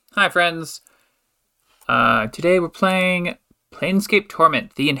Hi, friends. Today we're playing Planescape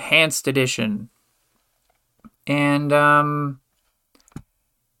Torment, the Enhanced Edition. And,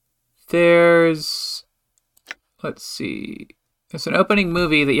 there's... Let's see. There's an opening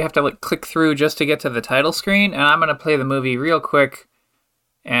movie that you have to, click through just to get to the title screen, and I'm going to play the movie real quick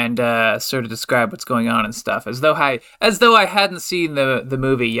and, sort of describe what's going on and stuff, as though I hadn't seen the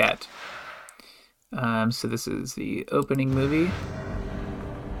movie yet. So this is the opening movie.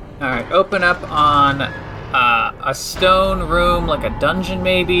 Alright, open up on a stone room, like a dungeon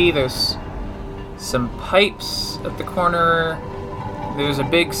maybe. There's some pipes at the corner. There's a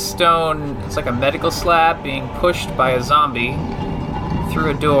big stone, it's like a medical slab being pushed by a zombie through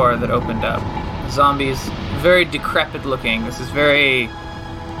a door that opened up. The zombie is very decrepit looking. This is very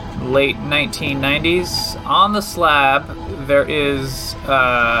late 1990s. On the slab, there is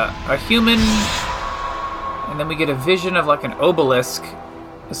a human, and then we get a vision of like an obelisk.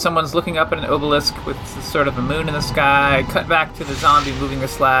 Someone's looking up at an obelisk with sort of a moon in the sky. Cut back to the zombie moving the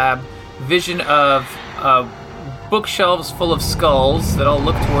slab. Vision of bookshelves full of skulls that all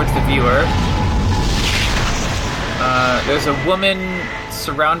look towards the viewer. There's a woman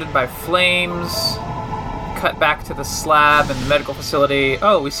surrounded by flames. Cut back to the slab in the medical facility.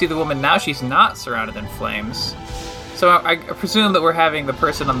 Oh, we see the woman now. She's not surrounded in flames. So I presume that we're having the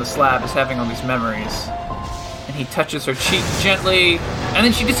person on the slab is having all these memories. And he touches her cheek gently, and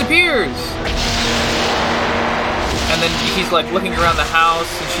then she disappears. And then he's looking around the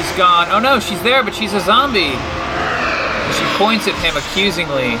house, and she's gone. Oh no, she's there, but she's a zombie. And she points at him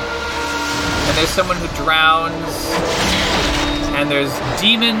accusingly. And there's someone who drowns. And there's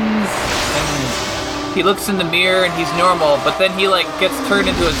demons. And he looks in the mirror, and he's normal. But then he gets turned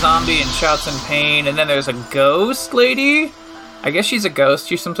into a zombie and shouts in pain. And then there's a ghost lady. I guess she's a ghost.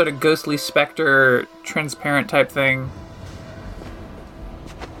 She's some sort of ghostly specter, transparent type thing.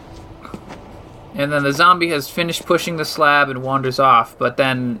 And then the zombie has finished pushing the slab and wanders off, but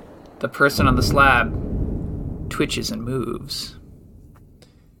then the person on the slab twitches and moves.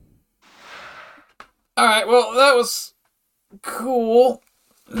 Alright, well, that was cool.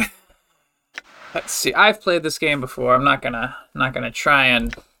 Let's see. I've played this game before. I'm not gonna try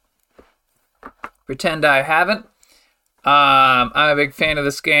and pretend I haven't. I'm a big fan of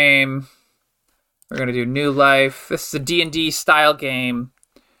this game. We're gonna do New Life. This is a D&D style game.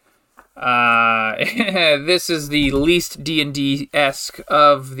 This is the least D&D-esque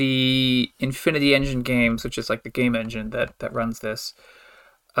of the Infinity Engine games, which is like the game engine that runs this.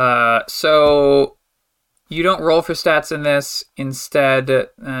 So you don't roll for stats in this. Instead,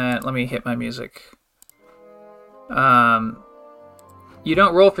 let me hit my music. You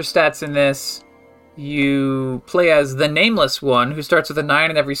don't roll for stats in this. You play as the Nameless One, who starts with a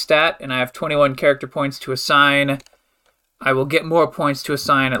 9 in every stat, and I have 21 character points to assign. I will get more points to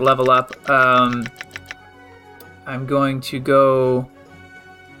assign at level up. I'm going to go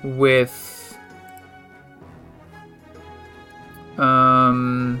with...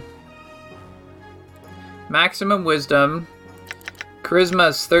 maximum wisdom. Charisma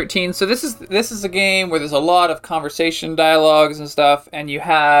is 13. So this is a game where there's a lot of conversation dialogues and stuff, and you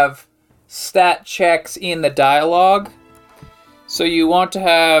have stat checks in the dialogue. So you want to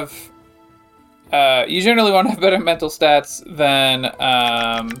have... you generally want to have better mental stats than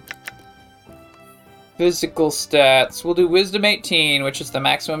physical stats. We'll do Wisdom 18, which is the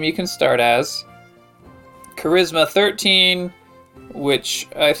maximum you can start as. Charisma 13, which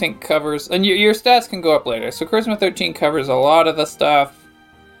I think covers... And your stats can go up later. So Charisma 13 covers a lot of the stuff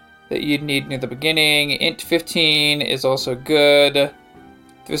that you'd need near the beginning. Int 15 is also good.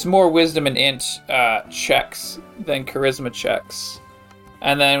 There's more Wisdom and Int checks than Charisma checks.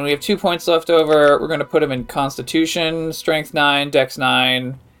 And then we have 2 points left over. We're going to put them in Constitution. Strength 9, Dex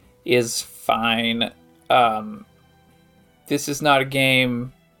 9 is fine. This is not a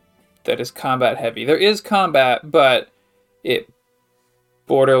game that is combat heavy. There is combat, but it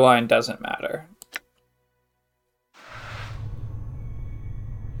borderline doesn't matter.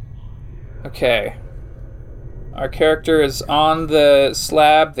 Okay. Our character is on the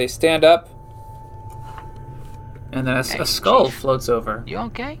slab. They stand up. And then a skull floats over. You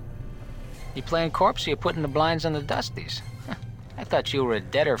okay? You playing corpse or you putting the blinds on the dusties? I thought you were a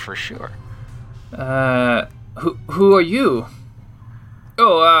deader for sure. Who are you?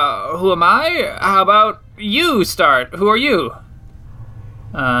 Oh, who am I? How about you start? Who are you?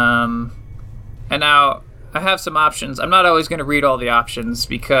 And now I have some options. I'm not always going to read all the options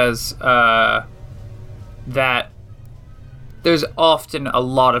because, that there's often a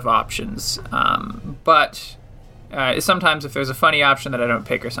lot of options. But sometimes if there's a funny option that I don't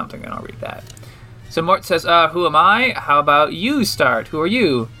pick or something, then I'll read that. So Mort says, who am I? How about you start? Who are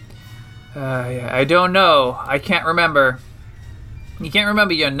you? I don't know. I can't remember. You can't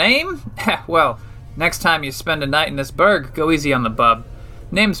remember your name? Well, next time you spend a night in this burg, go easy on the bub.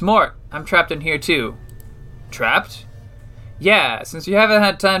 Name's Mort. I'm trapped in here too. Trapped? Yeah, since you haven't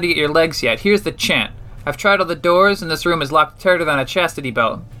had time to get your legs yet, here's the chant. I've tried all the doors, and this room is locked tighter than a chastity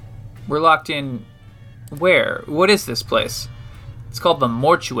belt. We're locked in... where? What is this place? It's called the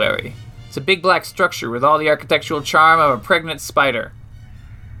Mortuary. It's a big black structure with all the architectural charm of a pregnant spider.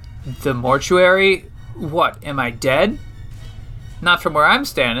 The Mortuary? What, am I dead? Not from where I'm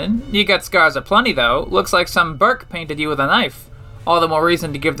standing. You got scars aplenty, though. Looks like some Burke painted you with a knife. All the more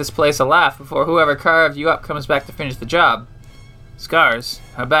reason to give this place a laugh before whoever carved you up comes back to finish the job. Scars?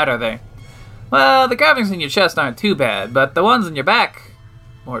 How bad are they? Well, the carvings in your chest aren't too bad, but the ones in your back...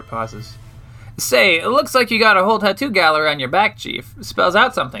 Mort pauses. Say, it looks like you got a whole tattoo gallery on your back, Chief. It spells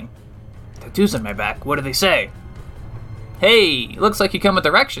out something. Tattoos on my back? What do they say? Hey, looks like you come with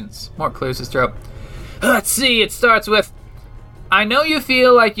directions. Mort clears his throat. Let's see, it starts with... I know you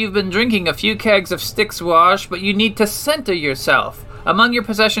feel like you've been drinking a few kegs of Styx wash, but you need to center yourself. Among your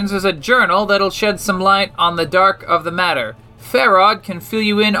possessions is a journal that'll shed some light on the dark of the matter. Farod can fill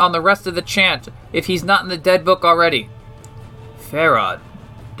you in on the rest of the chant, if he's not in the dead book already. Farod?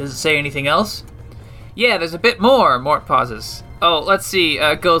 Does it say anything else? Yeah, there's a bit more, Mort pauses. Oh, let's see,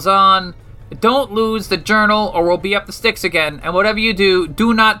 it goes on... Don't lose the journal or we'll be up the sticks again, and whatever you do,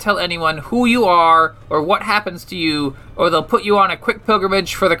 do not tell anyone who you are or what happens to you, or they'll put you on a quick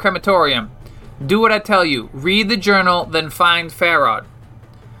pilgrimage for the crematorium. Do what I tell you. Read the journal, then find Farod.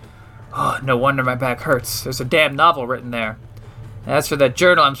 Oh, no wonder my back hurts. There's a damn novel written there. As for that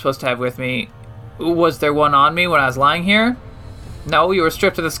journal I'm supposed to have with me, was there one on me when I was lying here? No, you were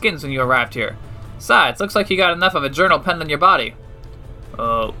stripped to the skins when you arrived here. Besides, looks like you got enough of a journal penned on your body.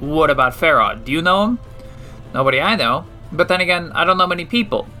 What about Farod? Do you know him? Nobody I know. But then again, I don't know many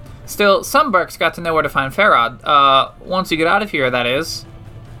people. Still, some Burks got to know where to find Farod. Once you get out of here, that is.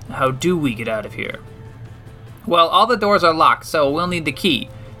 How do we get out of here? Well, all the doors are locked, so we'll need the key.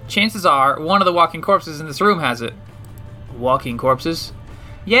 Chances are, one of the walking corpses in this room has it. Walking corpses?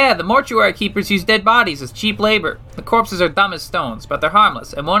 Yeah, the mortuary keepers use dead bodies as cheap labor. The corpses are dumb as stones, but they're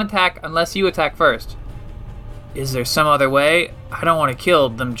harmless, and won't attack unless you attack first. Is there some other way? I don't want to kill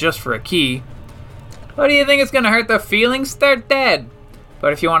them just for a key. What do you think it's going to hurt their feelings? They're dead.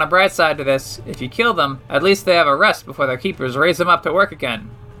 But if you want a bright side to this, if you kill them, at least they have a rest before their keepers raise them up to work again.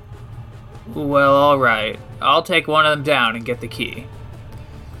 Well, alright. I'll take one of them down and get the key.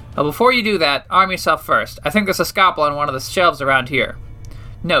 Well, before you do that, arm yourself first. I think there's a scalpel on one of the shelves around here.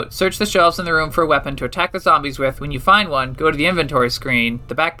 Note, search the shelves in the room for a weapon to attack the zombies with. When you find one, go to the inventory screen,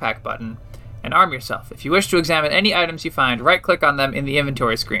 the backpack button, and arm yourself. If you wish to examine any items you find, right-click on them in the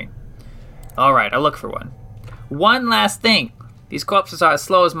inventory screen. Alright, I'll look for one. One last thing. These corpses are as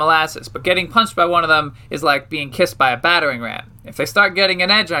slow as molasses, but getting punched by one of them is like being kissed by a battering ram. If they start getting an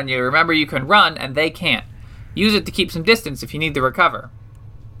edge on you, remember you can run and they can't. Use it to keep some distance if you need to recover.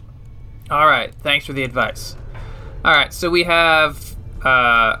 Alright, thanks for the advice. Alright, so we have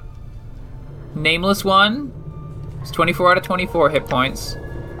Nameless One. It's 24 out of 24 hit points.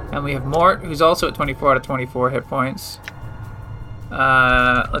 And we have Mort, who's also at 24 out of 24 hit points.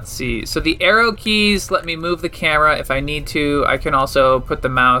 Let's see. So the arrow keys let me move the camera if I need to. I can also put the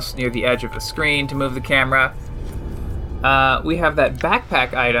mouse near the edge of the screen to move the camera. We have that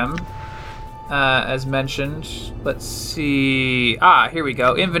backpack item, as mentioned. Let's see. Here we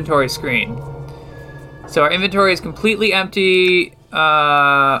go. Inventory screen. So our inventory is completely empty.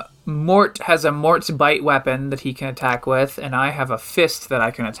 Mort has a Mort's Bite weapon that he can attack with, and I have a fist that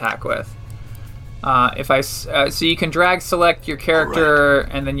I can attack with. So you can drag select your character,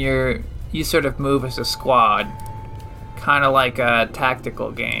 and then you sort of move as a squad, kind of like a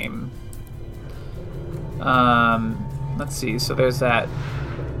tactical game. Let's see. So there's that.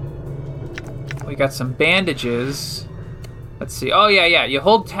 We got some bandages. Let's see. Oh yeah. You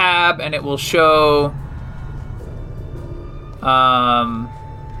hold tab, and it will show.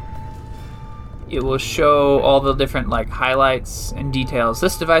 It will show all the different highlights and details.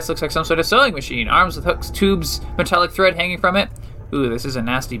 This device looks like some sort of sewing machine. Arms with hooks, tubes, metallic thread hanging from it. Ooh, this is a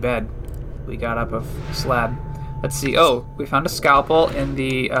nasty bed we got up a slab. Let's see. Oh, we found a scalpel in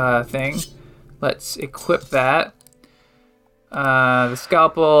the thing. Let's equip that. The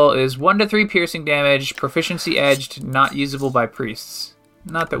scalpel is 1 to 3 piercing damage, proficiency edged, not usable by priests.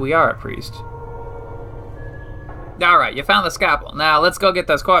 Not that we are a priest. Alright, you found the scalpel. Now let's go get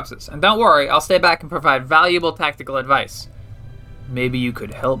those corpses. And don't worry, I'll stay back and provide valuable tactical advice. Maybe you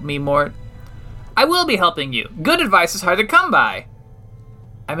could help me, Mort? I will be helping you. Good advice is hard to come by.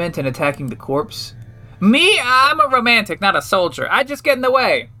 I meant in attacking the corpse. Me? I'm a romantic, not a soldier. I just get in the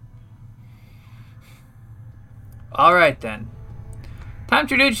way. All right, then. Time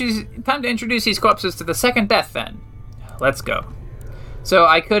to introduce these corpses to the second death, then. Let's go. So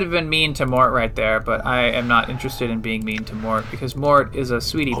I could have been mean to Mort right there, but I am not interested in being mean to Mort because Mort is a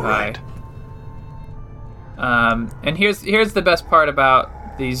sweetie pie. Right. And here's the best part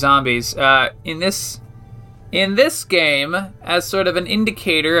about these zombies. In this game, as sort of an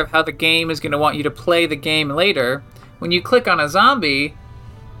indicator of how the game is going to want you to play the game later, when you click on a zombie,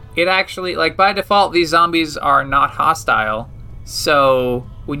 it actually, like, by default, these zombies are not hostile. So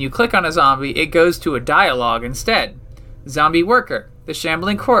when you click on a zombie, it goes to a dialogue instead. Zombie worker. The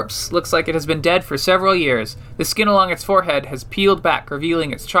shambling corpse looks like it has been dead for several years. The skin along its forehead has peeled back,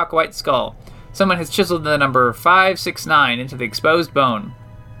 revealing its chalk white skull. Someone has chiseled the number 569 into the exposed bone.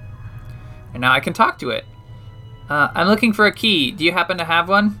 And now I can talk to it. I'm looking for a key. Do you happen to have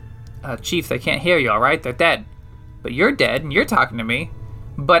one? Chief, they can't hear you, alright? They're dead. But you're dead, and you're talking to me.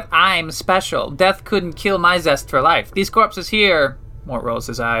 But I'm special. Death couldn't kill my zest for life. These corpses here... Mort rolls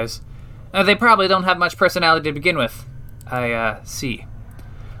his eyes. They probably don't have much personality to begin with. I see.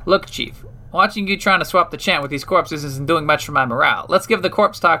 Look, Chief. Watching you trying to swap the chant with these corpses isn't doing much for my morale. Let's give the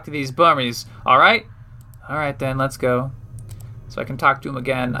corpse talk to these bummies, alright? Alright then, let's go. So I can talk to him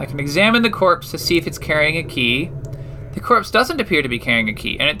again. I can examine the corpse to see if it's carrying a key. The corpse doesn't appear to be carrying a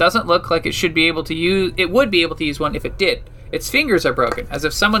key, and it doesn't look like it should be able to use... It would be able to use one if it did. Its fingers are broken, as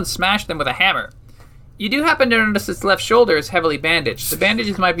if someone smashed them with a hammer. You do happen to notice its left shoulder is heavily bandaged. The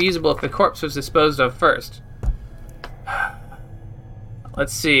bandages might be usable if the corpse was disposed of first.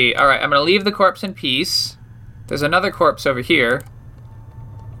 Let's see. Alright, I'm going to leave the corpse in peace. There's another corpse over here.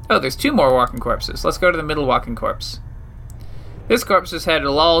 Oh, there's two more walking corpses. Let's go to the middle walking corpse. This corpse's head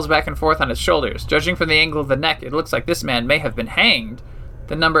lolls back and forth on its shoulders. Judging from the angle of the neck, it looks like this man may have been hanged.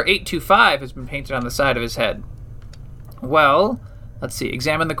 The number 825 has been painted on the side of his head. Well, let's see.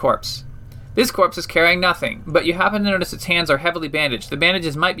 Examine the corpse. This corpse is carrying nothing, but you happen to notice its hands are heavily bandaged. The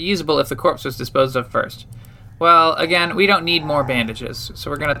bandages might be usable if the corpse was disposed of first. Well, again, we don't need more bandages,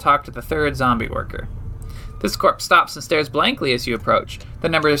 so we're going to talk to the third zombie worker. This corpse stops and stares blankly as you approach. The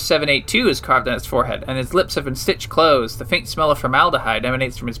number 782 is carved on its forehead, and its lips have been stitched closed. The faint smell of formaldehyde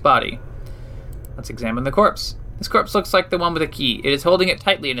emanates from his body. Let's examine the corpse. This corpse looks like the one with a key. It is holding it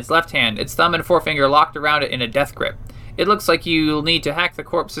tightly in its left hand, its thumb and forefinger locked around it in a death grip. It looks like you'll need to hack the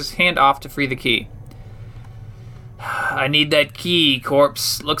corpse's hand off to free the key. I need that key,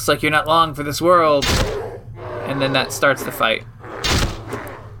 corpse. Looks like you're not long for this world. And then that starts the fight.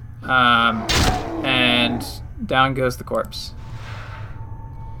 And down goes the corpse.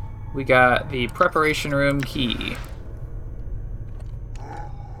 We got the preparation room key.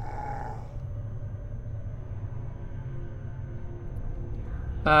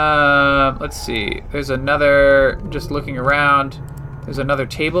 Let's see. There's another, just looking around. There's another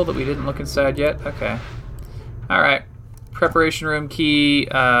table that we didn't look inside yet. Okay. Alright. Preparation room key,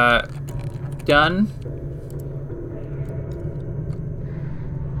 done.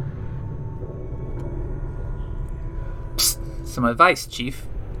 Psst. Some advice, Chief.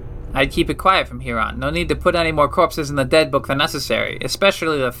 I'd keep it quiet from here on. No need to put any more corpses in the dead book than necessary,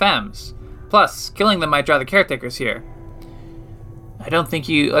 especially the femmes. Plus, killing them might draw the caretakers here. I don't think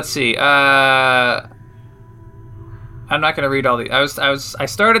you... Let's see. I'm not going to read all these. I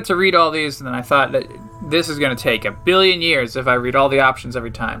started to read all these, and then I thought that this is going to take a billion years if I read all the options every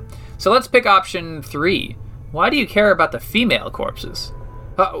time. So let's pick option 3. Why do you care about the female corpses?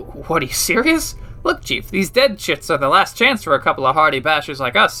 What, are you serious? Look, Chief, these dead chits are the last chance for a couple of hardy bashers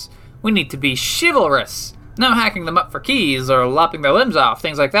like us. We need to be chivalrous. No hacking them up for keys or lopping their limbs off,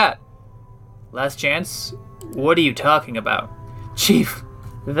 things like that. Last chance? What are you talking about? Chief,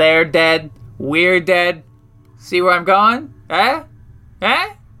 they're dead, we're dead. See where I'm going? Eh?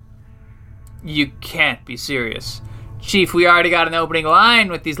 Eh? You can't be serious. Chief, we already got an opening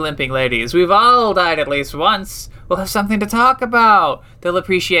line with these limping ladies. We've all died at least once. We'll have something to talk about. They'll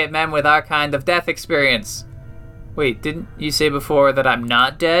appreciate men with our kind of death experience. Wait, didn't you say before that I'm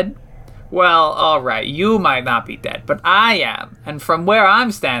not dead? Well, alright, you might not be dead, but I am. And from where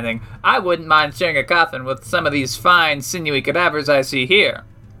I'm standing, I wouldn't mind sharing a coffin with some of these fine, sinewy cadavers I see here.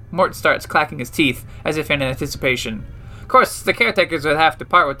 Mort starts clacking his teeth, as if in anticipation. Of course, the caretakers would have to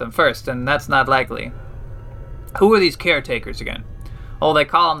part with them first, and that's not likely. Who are these caretakers again? Oh, they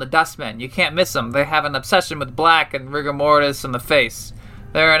call them the Dustmen. You can't miss them. They have an obsession with black and rigor mortis in the face.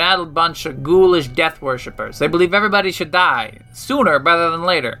 They're an addled bunch of ghoulish death worshippers. They believe everybody should die, sooner rather than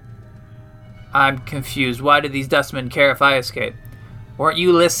later. I'm confused. Why do these Dustmen care if I escape? Weren't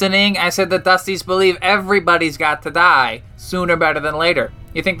you listening? I said the Dusties believe everybody's got to die, sooner better than later.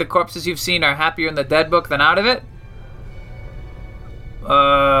 You think the corpses you've seen are happier in the dead book than out of it?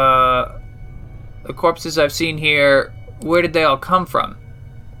 The corpses I've seen here, where did they all come from?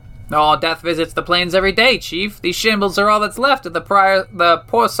 Oh, death visits the plains every day, Chief. These shambles are all that's left of the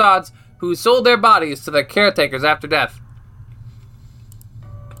poor sods who sold their bodies to the caretakers after death.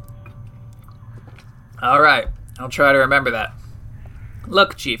 Alright, I'll try to remember that.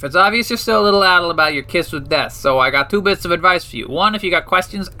 Look, Chief, it's obvious you're still a little addled about your kiss with death, so I got 2 bits of advice for you. 1, if you got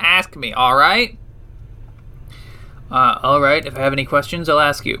questions, ask me, alright? Alright, if I have any questions, I'll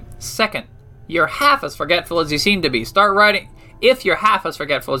ask you. 2nd, you're half as forgetful as you seem to be. If you're half as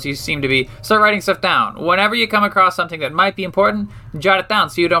forgetful as you seem to be, start writing stuff down. Whenever you come across something that might be important, jot it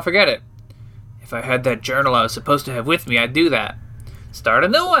down so you don't forget it. If I had that journal I was supposed to have with me, I'd do that. Start a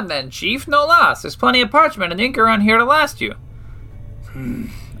new one then, Chief, no loss. There's plenty of parchment and ink around here to last you.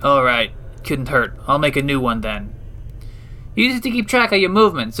 Alright, couldn't hurt. I'll make a new one then. Use it to keep track of your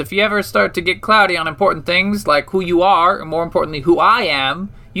movements. If you ever start to get cloudy on important things, like who you are, and more importantly, who I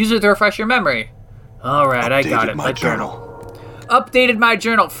am, use it to refresh your memory. Alright, I got it. My journal. Updated my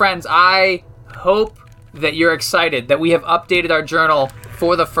journal, friends. I hope that you're excited that we have updated our journal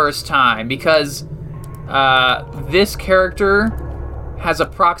for the first time, because this character has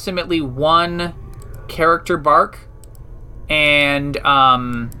approximately 1 character bark, and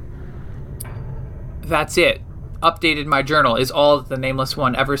that's it. Updated my journal is all that the Nameless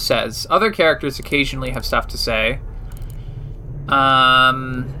One ever says. Other characters occasionally have stuff to say.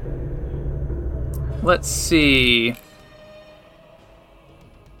 Let's see.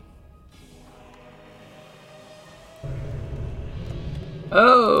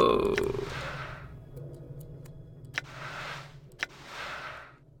 Oh.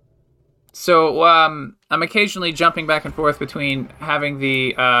 So, I'm occasionally jumping back and forth between having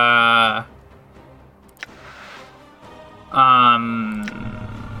the,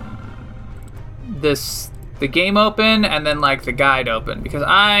 the game open and then, like, the guide open, because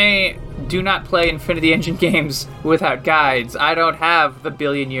I do not play Infinity Engine games without guides. I don't have the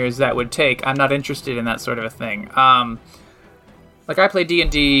billion years that would take. I'm not interested in that sort of a thing. Like, I play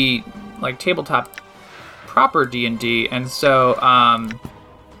D&D, like, tabletop proper D&D, and so,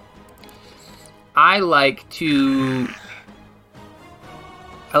 I like to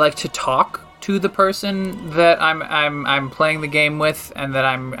talk to the person that I'm playing the game with, and that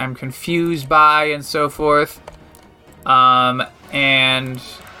I'm confused by, and so forth. And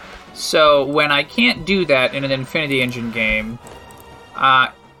so when I can't do that in an Infinity Engine game,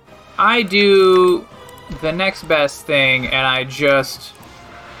 I do the next best thing, and I just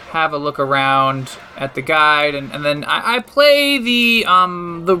have a look around at the guide, and then I play the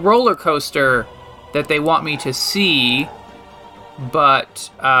roller coaster that they want me to see, but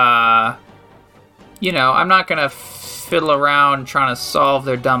you know, I'm not gonna fiddle around trying to solve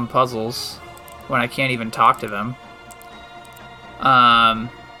their dumb puzzles when I can't even talk to them.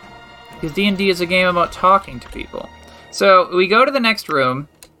 Because D&D is a game about talking to people. So we go to the next room.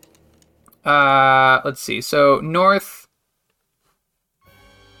 Let's see. So north,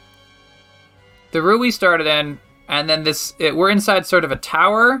 the room we started in, and then we're inside sort of a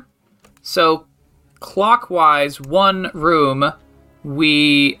tower. So clockwise, 1 room,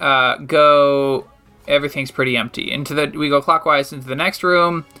 we go. Everything's pretty empty. We go clockwise into the next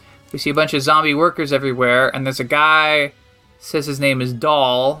room. We see a bunch of zombie workers everywhere, and there's a guy. Says his name is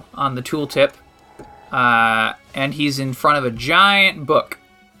Doll on the tooltip, and he's in front of a giant book.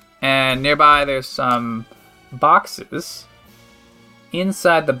 And nearby there's some boxes.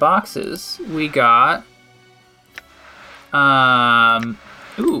 Inside the boxes, we got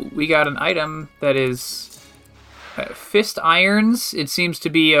we got an item that is fist irons. It seems to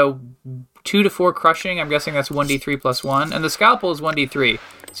be a 2 to 4 crushing. I'm guessing that's 1d3 plus 1, and the scalpel is 1d3.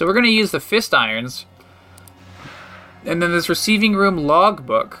 So we're gonna use the fist irons. And then this receiving room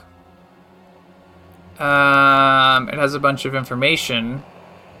logbook. It has a bunch of information.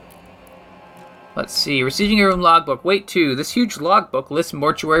 Let's see. Receiving room logbook. Weight 2. This huge logbook lists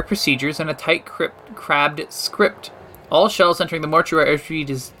mortuary procedures in a tight crabbed script. All shells entering the mortuary are to be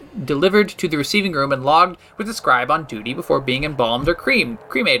delivered to the receiving room and logged with the scribe on duty before being embalmed or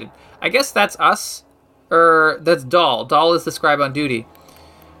cremated. I guess that's us. That's Doll. Doll is the scribe on duty.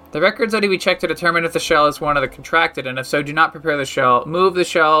 The records are to be checked to determine if the shell is one of the contracted, and if so, do not prepare the shell. Move the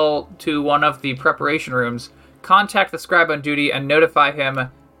shell to one of the preparation rooms. Contact the scribe on duty and notify him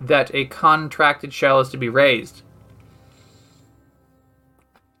that a contracted shell is to be raised.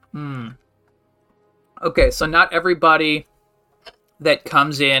 Okay, so not everybody that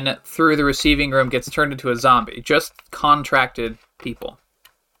comes in through the receiving room gets turned into a zombie. Just contracted people.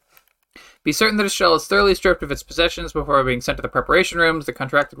 Be certain that a shell is thoroughly stripped of its possessions before being sent to the preparation rooms. The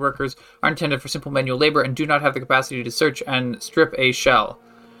contracted workers are intended for simple manual labor and do not have the capacity to search and strip a shell.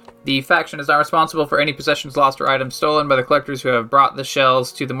 The faction is not responsible for any possessions lost or items stolen by the collectors who have brought the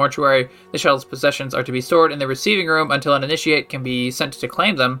shells to the mortuary. The shells' possessions are to be stored in the receiving room until an initiate can be sent to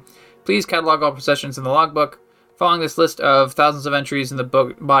claim them. Please catalog all possessions in the logbook. Following this list of thousands of entries in the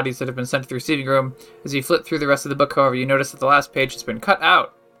book bodies that have been sent to the receiving room, as you flip through the rest of the book, however, you notice that the last page has been cut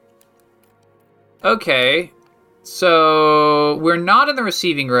out. Okay, so we're not in the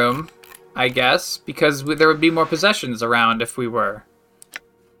receiving room, I guess, because there would be more possessions around if we were.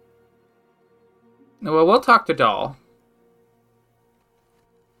 Well, we'll talk to Dahl.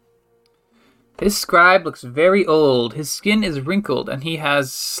 This scribe looks very old. His skin is wrinkled, and he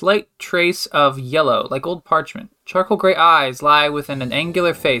has slight trace of yellow, like old parchment. Charcoal gray eyes lie within an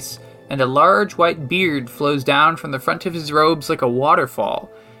angular face, and a large white beard flows down from the front of his robes like a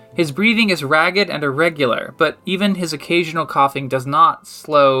waterfall. His breathing is ragged and irregular, but even his occasional coughing does not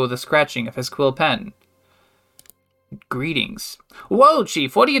slow the scratching of his quill pen. Greetings. Whoa,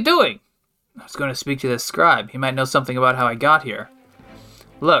 Chief, what are you doing? I was going to speak to this scribe. He might know something about how I got here.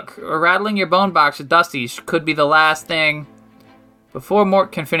 Look, rattling your bone box at Dusty's could be the last thing. Before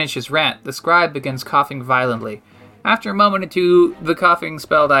Mort can finish his rant, the scribe begins coughing violently. After a moment or two, the coughing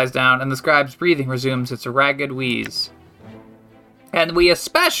spell dies down, and the scribe's breathing resumes its ragged wheeze. And we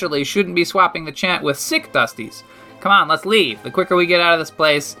especially shouldn't be swapping the chant with sick Dusties. Come on, let's leave. The quicker we get out of this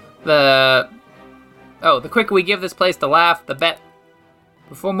place, the quicker we give this place the laugh, the bet.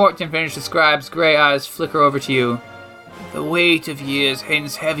 Before Mort can finish, the scribe's gray eyes flicker over to you. The weight of years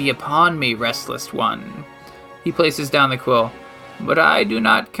hangs heavy upon me, restless one. He places down the quill. But I do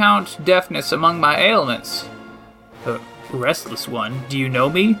not count deafness among my ailments. Restless one, do you know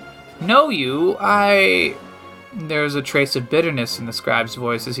me? Know you? There's a trace of bitterness in the scribe's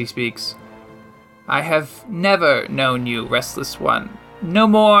voice as he speaks. I have never known you, restless one. No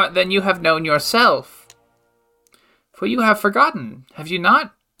more than you have known yourself. For you have forgotten, have you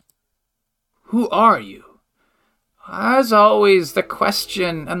not? Who are you? As always, the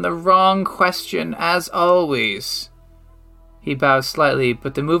question, and the wrong question, as always. He bows slightly,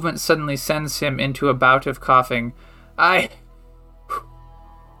 but the movement suddenly sends him into a bout of coughing. I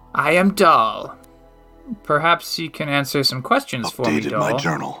am Dahl. Perhaps you can answer some questions for me, Dahl. Updated my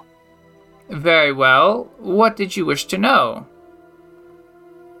journal. Very well. What did you wish to know?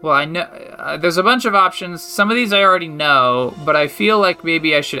 Well, I know there's a bunch of options. Some of these I already know, but I feel like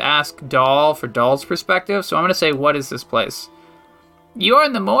maybe I should ask Dahl for Dahl's perspective. So I'm going to say, what is this place? You're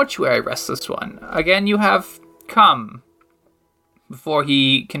in the mortuary, restless one. Again, you have come. Before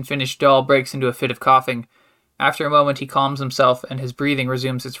he can finish, Dahl breaks into a fit of coughing. After a moment, he calms himself, and his breathing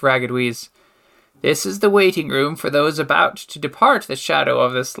resumes its ragged wheeze. This is the waiting room for those about to depart the shadow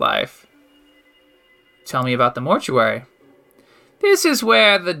of this life. Tell me about the mortuary. This is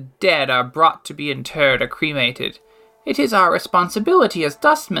where the dead are brought to be interred or cremated. It is our responsibility as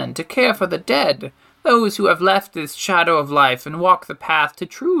dustmen to care for the dead, those who have left this shadow of life and walk the path to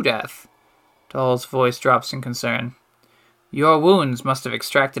true death. Dahl's voice drops in concern. Your wounds must have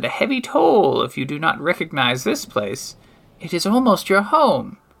extracted a heavy toll if you do not recognize this place. It is almost your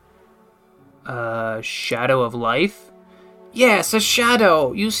home. A shadow of life? Yes, a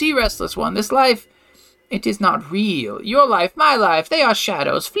shadow. You see, restless one, this life... It is not real. Your life, my life, they are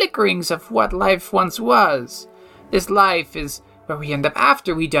shadows, flickerings of what life once was. This life is where we end up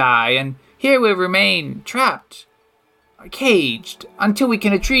after we die, and here we remain, trapped, caged, until we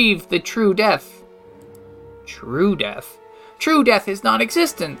can achieve the true death. True death? True death is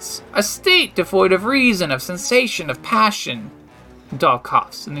non-existence, a state devoid of reason, of sensation, of passion. Dahl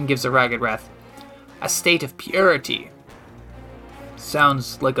coughs, and then gives a ragged breath. A state of purity.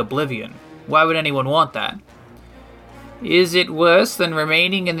 Sounds like oblivion. Why would anyone want that? Is it worse than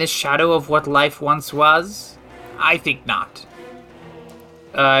remaining in the shadow of what life once was? I think not.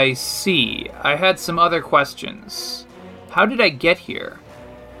 I see. I had some other questions. How did I get here?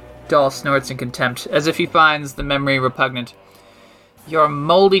 Dahl snorts in contempt, as if he finds the memory repugnant. Your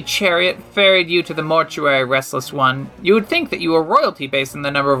moldy chariot ferried you to the mortuary, restless one. You would think that you were royalty based on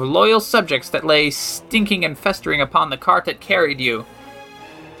the number of loyal subjects that lay stinking and festering upon the cart that carried you.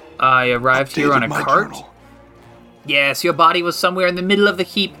 I arrived here on a cart? Journal. Yes, your body was somewhere in the middle of the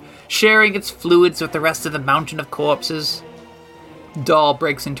heap, sharing its fluids with the rest of the mountain of corpses. Dahl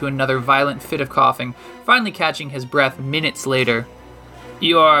breaks into another violent fit of coughing, finally catching his breath minutes later.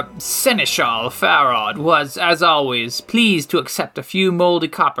 Your seneschal, Farod, was, as always, pleased to accept a few moldy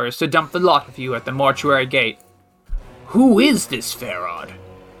coppers to dump the lot of you at the mortuary gate. Who is this Farod?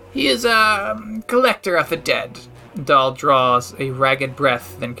 He is a collector of the dead. Dahl draws a ragged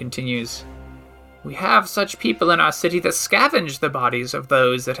breath, then continues. We have such people in our city that scavenge the bodies of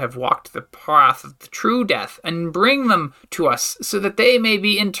those that have walked the path of the true death and bring them to us so that they may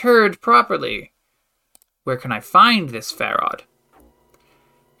be interred properly. Where can I find this Farod?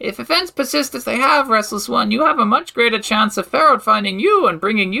 If events persist as they have, Restless One, you have a much greater chance of Farod finding you and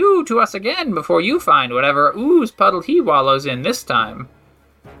bringing you to us again before you find whatever ooze puddle he wallows in this time.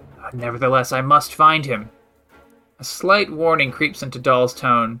 Nevertheless, I must find him. A slight warning creeps into Dahl's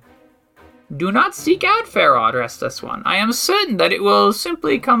tone. Do not seek out Farod, Restless One. I am certain that it will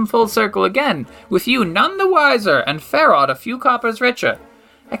simply come full circle again, with you none the wiser, and Farod a few coppers richer.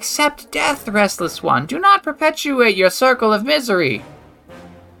 Accept death, Restless One. Do not perpetuate your circle of misery.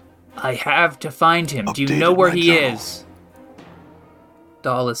 I have to find him. Do you know where he is?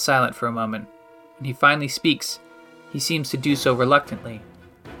 Dahl is silent for a moment. When he finally speaks, he seems to do so reluctantly.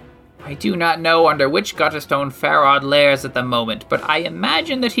 I do not know under which Gutterstone Farod lairs at the moment, but I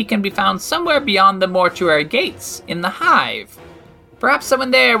imagine that he can be found somewhere beyond the mortuary gates, in the Hive. Perhaps someone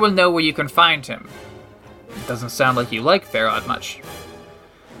there will know where you can find him. It doesn't sound like you like Farod much.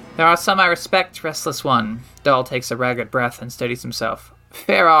 There are some I respect, Restless One. Dahl takes a ragged breath and steadies himself.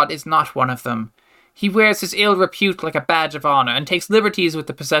 Farod is not one of them. He wears his ill repute like a badge of honor and takes liberties with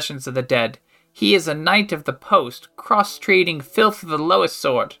the possessions of the dead. He is a knight of the post, cross-trading filth of the lowest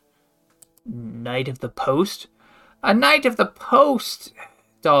sort. Knight of the Post? A Knight of the Post,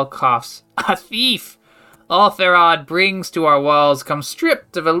 Dahl coughs. A thief! All Farod brings to our walls come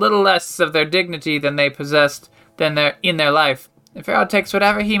stripped of a little less of their dignity than they possessed in their life. And Farod takes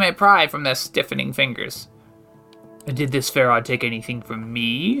whatever he may pry from their stiffening fingers. And did this Farod take anything from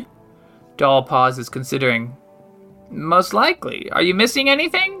me? Dahl pauses, considering. Most likely. Are you missing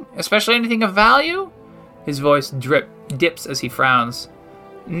anything? Especially anything of value? His voice dips as he frowns.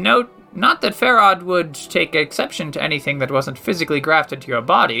 Note, not that Farod would take exception to anything that wasn't physically grafted to your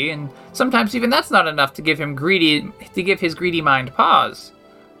body, and sometimes even that's not enough to give his greedy mind pause.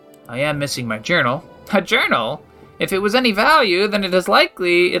 I am missing my journal. A journal? If it was any value, then it is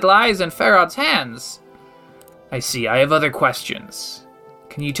likely it lies in Farod's hands. I see. I have other questions.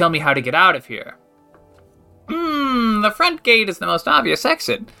 Can you tell me how to get out of here? The front gate is the most obvious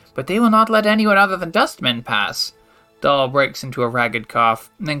exit, but they will not let anyone other than dustmen pass. Dahl breaks into a ragged cough,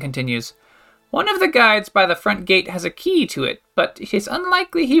 and then continues. One of the guides by the front gate has a key to it, but it is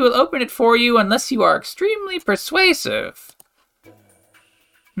unlikely he will open it for you unless you are extremely persuasive.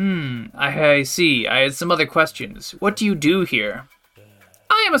 I see. I had some other questions. What do you do here?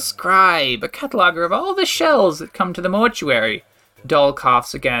 I am a scribe, a cataloger of all the shells that come to the mortuary. Dahl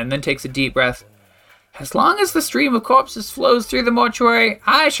coughs again, then takes a deep breath. As long as the stream of corpses flows through the mortuary,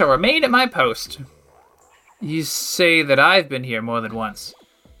 I shall remain at my post. You say that I've been here more than once.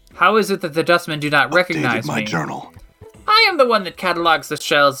 How is it that the dustmen do not recognize me? My journal. I am the one that catalogs the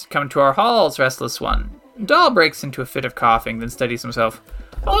shells that come to our halls, Restless One. Dahl breaks into a fit of coughing, then steadies himself.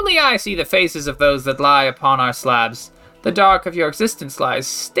 Only I see the faces of those that lie upon our slabs. The dark of your existence lies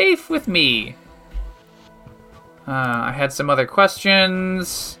safe with me. I had some other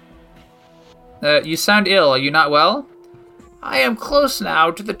questions. You sound ill. Are you not well? I am close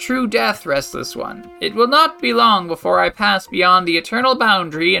now to the true death, Restless One. It will not be long before I pass beyond the eternal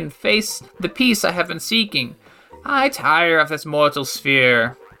boundary and face the peace I have been seeking. I tire of this mortal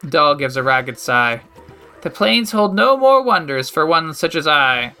sphere. Dahl gives a ragged sigh. The plains hold no more wonders for one such as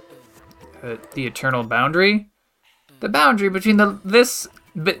I. The eternal boundary? The boundary between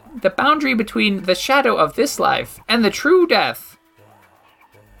the boundary between the shadow of this life and the true death.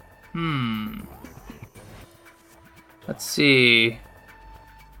 Let's see.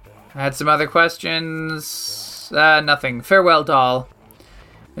 I had some other questions. Nothing. Farewell, Dahl.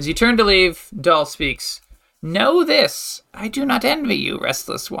 As you turn to leave, Dahl speaks. Know this. I do not envy you,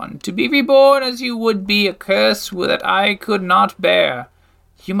 Restless One. To be reborn as you would be a curse that I could not bear.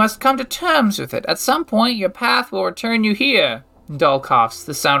 You must come to terms with it. At some point, your path will return you here. Dahl coughs,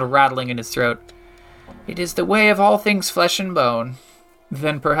 the sound rattling in his throat. It is the way of all things flesh and bone.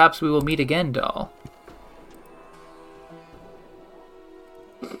 Then perhaps we will meet again, Dahl.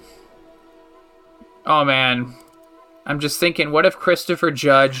 Oh man, I'm just thinking, what if Christopher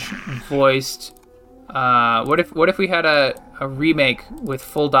Judge voiced, what if we had a remake with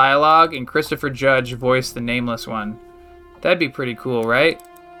full dialogue and Christopher Judge voiced the Nameless One? That'd be pretty cool, right?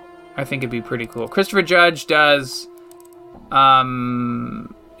 I think it'd be pretty cool. Christopher Judge does,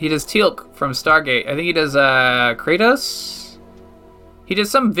 he does Teal'c from Stargate. I think he does, Kratos? He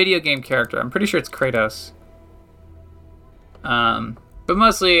does some video game character. I'm pretty sure it's Kratos. But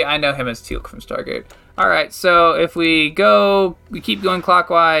mostly I know him as Teal'c from Stargate. Alright, so if we keep going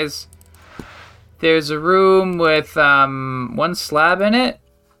clockwise, there's a room with one slab in it.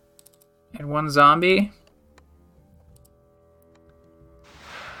 and 1 zombie.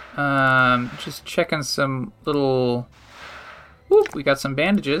 Just checking some little... Whoop, we got some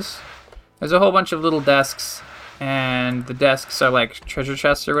bandages. There's a whole bunch of little desks, and the desks are like treasure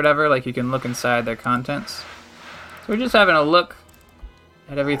chests or whatever, like you can look inside their contents. So we're just having a look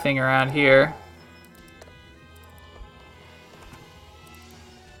at everything around here.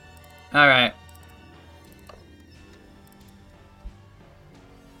 Alright.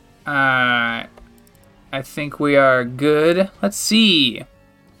 Alright. I think we are good. Let's see.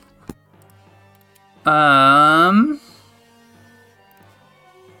 Oh.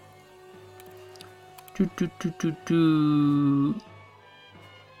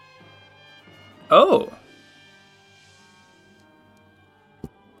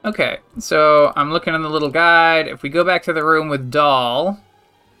 Okay, so I'm looking in the little guide. If we go back to the room with Doll,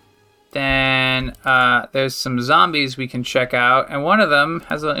 then there's some zombies we can check out, and one of them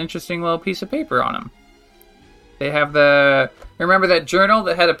has an interesting little piece of paper on him. They have the... Remember that journal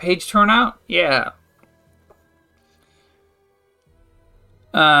that had a page torn out? Yeah.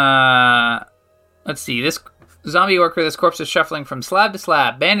 Let's see. This zombie worker, this corpse is shuffling from slab to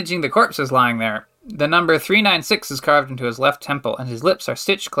slab, bandaging the corpses lying there. The number 396 is carved into his left temple, and his lips are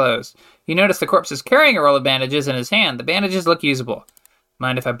stitched closed. You notice the corpse is carrying a roll of bandages in his hand. The bandages look usable.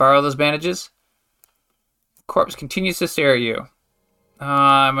 Mind if I borrow those bandages? The corpse continues to stare at you.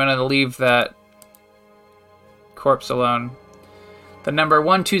 I'm going to leave that corpse alone. The number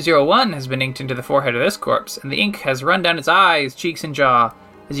 1201 has been inked into the forehead of this corpse, and the ink has run down its eyes, cheeks, and jaw.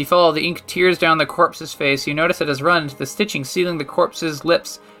 As you follow the ink tears down the corpse's face, you notice it has run into the stitching sealing the corpse's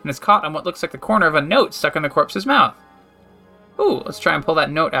lips, and is caught on what looks like the corner of a note stuck in the corpse's mouth. Ooh, let's try and pull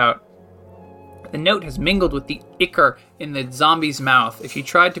that note out. The note has mingled with the ichor in the zombie's mouth. If you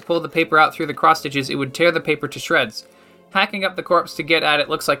tried to pull the paper out through the cross stitches, it would tear the paper to shreds. Hacking up the corpse to get at it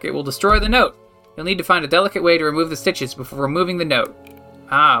looks like it will destroy the note. You'll need to find a delicate way to remove the stitches before removing the note.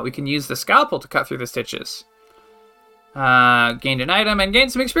 Ah, we can use the scalpel to cut through the stitches. Gained an item and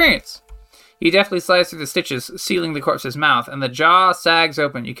gained some experience. You deftly slice through the stitches, sealing the corpse's mouth, and the jaw sags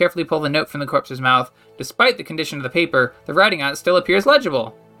open. You carefully pull the note from the corpse's mouth. Despite the condition of the paper, the writing on it still appears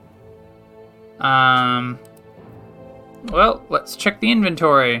legible. Well, let's check the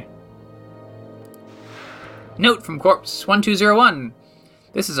inventory. Note from Corpse 1201.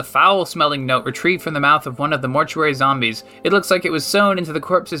 This is a foul-smelling note retrieved from the mouth of one of the mortuary zombies. It looks like it was sewn into the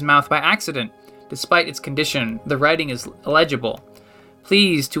corpse's mouth by accident. Despite its condition, the writing is illegible.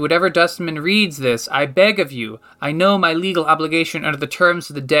 Please, to whatever dustman reads this, I beg of you, I know my legal obligation under the terms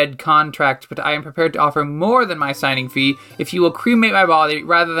of the dead contract, but I am prepared to offer more than my signing fee if you will cremate my body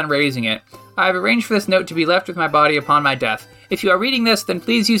rather than raising it. I have arranged for this note to be left with my body upon my death. If you are reading this, then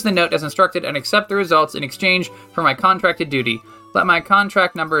please use the note as instructed and accept the results in exchange for my contracted duty. Let my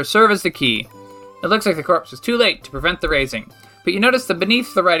contract number serve as the key. It looks like the corpse was too late to prevent the raising. But you notice that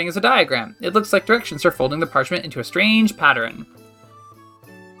beneath the writing is a diagram. It looks like directions for folding the parchment into a strange pattern.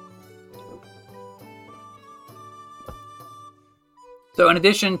 So in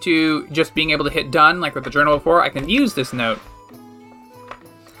addition to just being able to hit done, like with the journal before, I can use this note.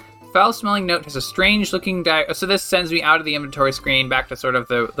 Foul-smelling note has a strange-looking so this sends me out of the inventory screen back to sort of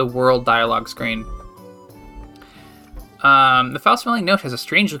the world dialogue screen. The foul-smelling note has a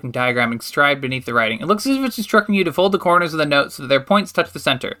strange-looking diagram inscribed beneath the writing. It looks as if it's instructing you to fold the corners of the note so that their points touch the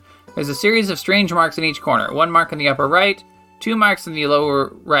center. There's a series of strange marks in each corner. 1 mark in the upper right, 2 marks in the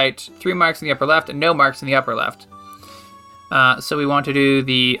lower right, 3 marks in the upper left, and no marks in the upper left. So we want to do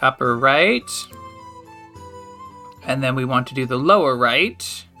the upper right, and then we want to do the lower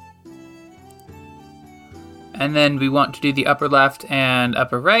right, and then we want to do the upper left and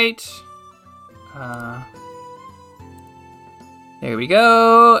upper right. There we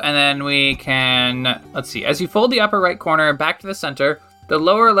go, and then we can, let's see, as you fold the upper right corner back to the center, the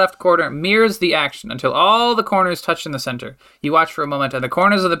lower left corner mirrors the action until all the corners touch in the center. You watch for a moment, and the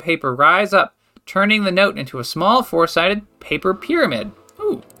corners of the paper rise up, turning the note into a small four-sided paper pyramid.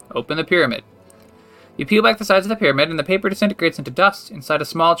 Ooh, open the pyramid. You peel back the sides of the pyramid, and the paper disintegrates into dust. Inside a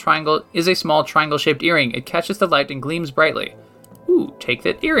small triangle is a small triangle-shaped earring. It catches the light and gleams brightly. Ooh, take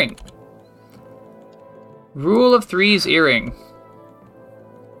that earring. Rule of Three's earring.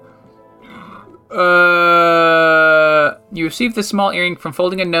 You received this small earring from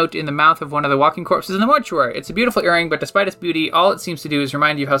folding a note in the mouth of one of the walking corpses in the mortuary. It's a beautiful earring, but despite its beauty, all it seems to do is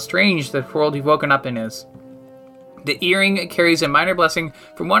remind you how strange the world you've woken up in is. The earring carries a minor blessing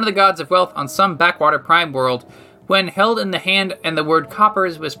from one of the gods of wealth on some backwater prime world. When held in the hand and the word copper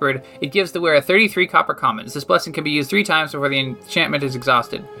is whispered, it gives the wearer 33 copper commons. This blessing can be used 3 times before the enchantment is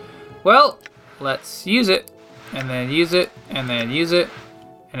exhausted. Well, let's use it, and then use it, and then use it.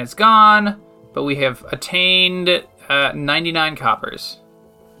 And it's gone, but we have attained 99 coppers.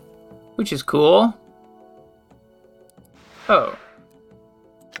 Which is cool. Oh.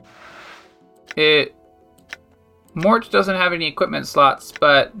 Mort doesn't have any equipment slots,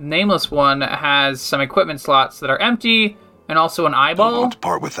 but Nameless One has some equipment slots that are empty, and also an eyeball. Don't want to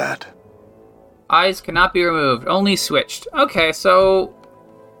part with that. Eyes cannot be removed, only switched. Okay, so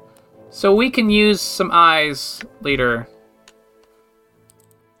we can use some eyes later.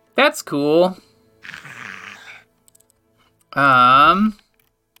 That's cool.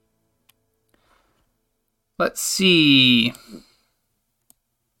 Let's see.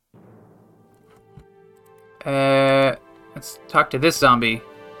 Let's talk to this zombie.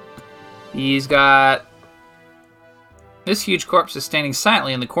 He's got... This huge corpse is standing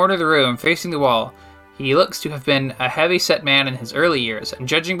silently in the corner of the room, facing the wall. He looks to have been a heavy-set man in his early years, and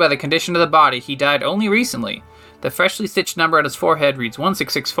judging by the condition of the body, he died only recently. The freshly stitched number on his forehead reads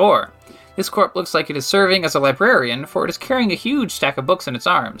 1664. This corpse looks like it is serving as a librarian, for it is carrying a huge stack of books in its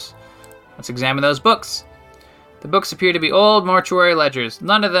arms. Let's examine those books. The books appear to be old mortuary ledgers,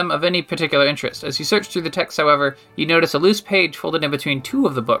 none of them of any particular interest. As you search through the text, however, you notice a loose page folded in between two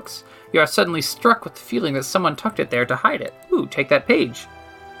of the books. You are suddenly struck with the feeling that someone tucked it there to hide it. Ooh, take that page.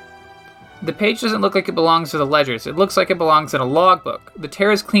 The page doesn't look like it belongs to the ledgers. It looks like it belongs in a logbook. The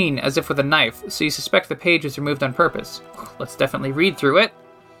tear is clean, as if with a knife, so you suspect the page was removed on purpose. Let's definitely read through it.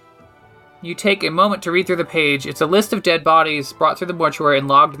 You take a moment to read through the page. It's a list of dead bodies brought through the mortuary and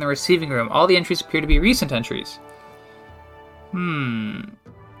logged in the receiving room. All the entries appear to be recent entries.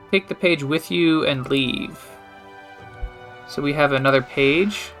 Take the page with you and leave. So we have another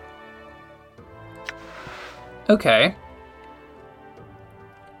page. Okay.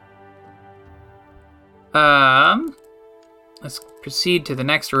 Let's proceed to the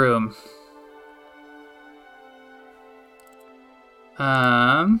next room.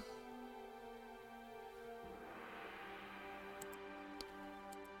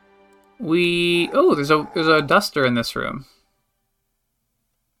 There's a duster in this room.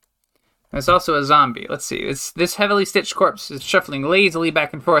 There's also a zombie. Let's see. This heavily stitched corpse is shuffling lazily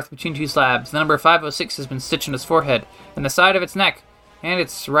back and forth between two slabs. The number 506 has been stitched in its forehead, and the side of its neck, and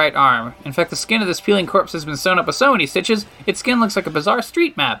its right arm. In fact, the skin of this peeling corpse has been sewn up with so many stitches, its skin looks like a bizarre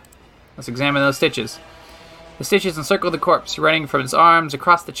street map. Let's examine those stitches. The stitches encircle the corpse, running from its arms,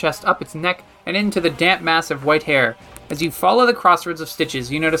 across the chest, up its neck, and into the damp mass of white hair. As you follow the crossroads of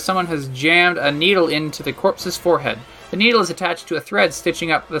stitches, you notice someone has jammed a needle into the corpse's forehead. The needle is attached to a thread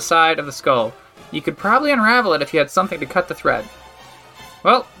stitching up the side of the skull. You could probably unravel it if you had something to cut the thread.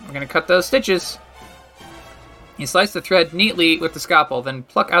 Well, we're going to cut those stitches. You slice the thread neatly with the scalpel, then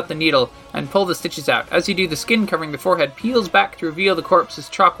pluck out the needle and pull the stitches out. As you do, the skin covering the forehead peels back to reveal the corpse's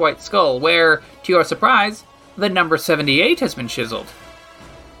chalk-white skull, where, to your surprise, the number 78 has been chiseled.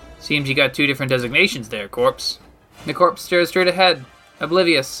 Seems you got two different designations there, corpse. The corpse stares straight ahead,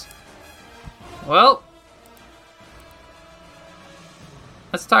 oblivious. Well,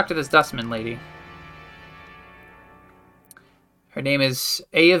 let's talk to this dustman lady. Her name is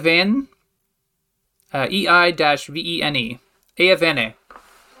Eivene. E-I-V-E-N-E. Eivene.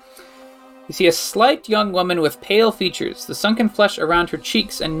 You see a slight young woman with pale features. The sunken flesh around her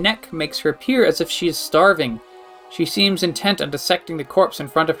cheeks and neck makes her appear as if she is starving. She seems intent on dissecting the corpse in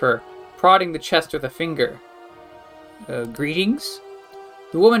front of her, prodding the chest with a finger. Greetings?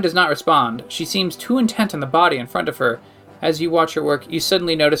 The woman does not respond. She seems too intent on the body in front of her. As you watch her work, you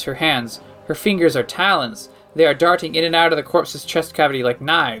suddenly notice her hands. Her fingers are talons. They are darting in and out of the corpse's chest cavity like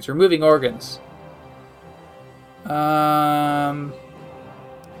knives, removing organs.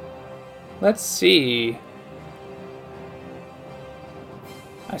 Let's see.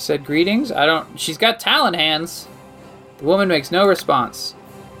 I said greetings? She's got talon hands. The woman makes no response.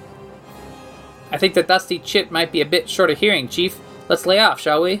 I think the dusty chit might be a bit short of hearing, Chief. Let's lay off,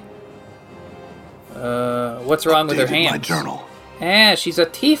 shall we? What's wrong with her hands? My journal. She's a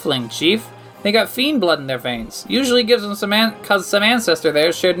tiefling, Chief. They got fiend blood in their veins. Usually gives them cause some ancestor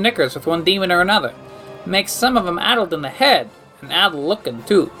there shared knickers with one demon or another. Makes some of them addled in the head, and addled looking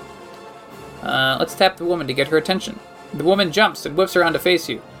too. Let's tap the woman to get her attention. The woman jumps and whips around to face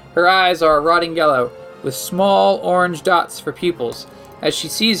you. Her eyes are a rotting yellow, with small orange dots for pupils. As she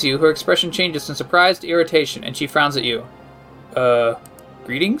sees you, her expression changes from surprise to irritation, and she frowns at you.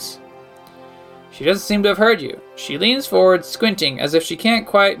 Greetings? She doesn't seem to have heard you. She leans forward, squinting, as if she can't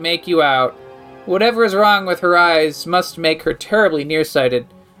quite make you out. Whatever is wrong with her eyes must make her terribly nearsighted.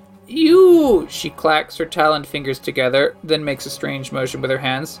 You! She clacks her taloned fingers together, then makes a strange motion with her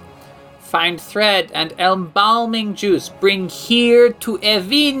hands. Find thread and embalming juice. Bring here to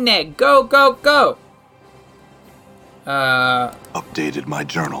Eivene. Go, go, go! Updated my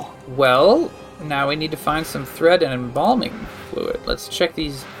journal. Well, now we need to find some thread and embalming fluid. Let's check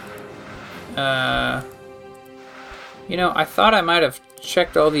these. I thought I might have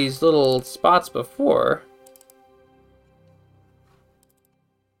checked all these little spots before.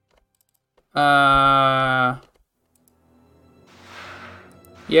 Yeah,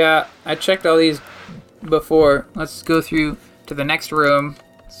 I checked all these before. Let's go through to the next room.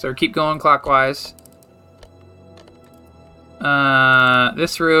 So keep going clockwise.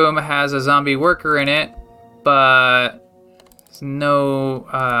 This room has a zombie worker in it, but there's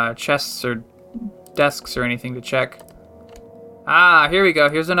no chests or desks or anything to check. Ah, here we go.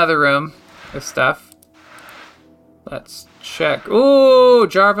 Here's another room with stuff. Let's check. Ooh,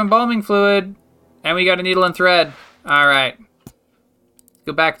 jar of embalming fluid. And we got a needle and thread. Alright.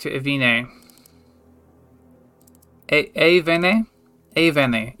 Go back to Evine. Evine?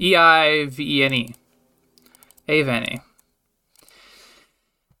 Evine. E-I-V-E-N-E. Evine.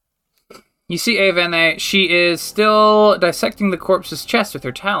 You see Evene, she is still dissecting the corpse's chest with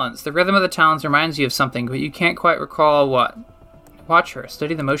her talons. The rhythm of the talons reminds you of something, but you can't quite recall what. Watch her.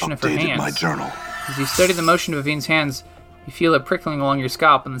 Study the motion of her hands. My journal. As you study the motion of Evine's hands, you feel it prickling along your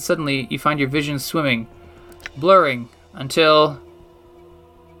scalp, and then suddenly you find your vision swimming, blurring, until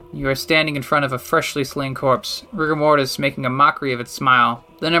you are standing in front of a freshly slain corpse, rigor mortis making a mockery of its smile.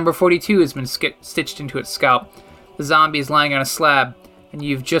 The number 42 has been stitched into its scalp. The zombie is lying on a slab, and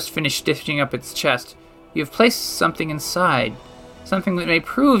you've just finished stitching up its chest. You have placed something inside, something that may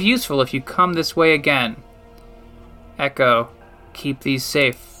prove useful if you come this way again. Echo, keep these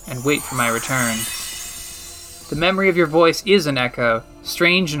safe, and wait for my return. The memory of your voice is an echo,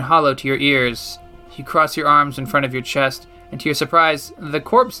 strange and hollow to your ears. You cross your arms in front of your chest, and to your surprise, the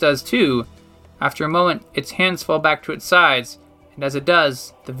corpse does too. After a moment, its hands fall back to its sides, and as it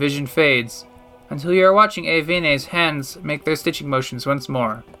does, the vision fades, until you are watching Evine's hands make their stitching motions once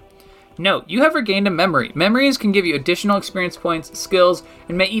more. Note, you have regained a memory. Memories can give you additional experience points, skills,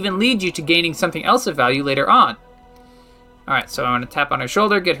 and may even lead you to gaining something else of value later on. Alright, so I'm going to tap on her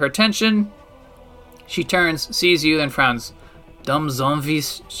shoulder, get her attention. She turns, sees you, then frowns. Dumb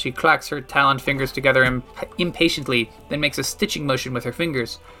zombies. She clacks her taloned fingers together impatiently, then makes a stitching motion with her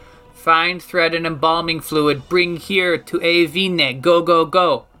fingers. Find thread and embalming fluid. Bring here to Evine. Go, go,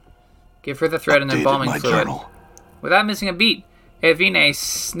 go. Give her the thread and embalming fluid. Journal. Without missing a beat, Evine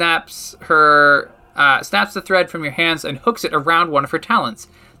snaps the thread from your hands and hooks it around one of her talons,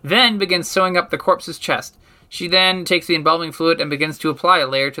 then begins sewing up the corpse's chest. She then takes the embalming fluid and begins to apply a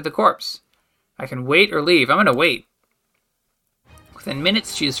layer to the corpse. I can wait or leave. I'm going to wait. Within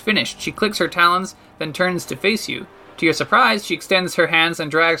minutes, she is finished. She clicks her talons, then turns to face you. To your surprise, she extends her hands and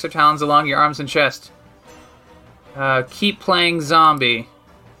drags her talons along your arms and chest. Keep playing zombie.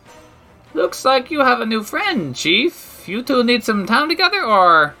 Looks like you have a new friend, Chief. You two need some time together,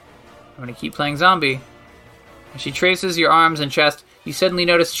 or... I'm going to keep playing zombie. As she traces your arms and chest, you suddenly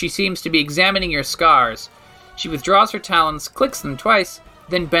notice she seems to be examining your scars. She withdraws her talons, clicks them twice,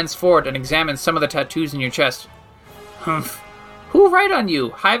 then bends forward and examines some of the tattoos in your chest. Humph. Who write on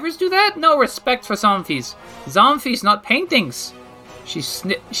you? Hivers do that? No respect for zombies. Zombies, not paintings. She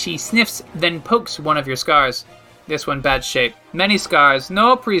sniffs, then pokes one of your scars. This one bad shape. Many scars,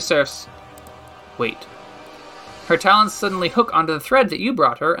 no preserves. Wait. Her talons suddenly hook onto the thread that you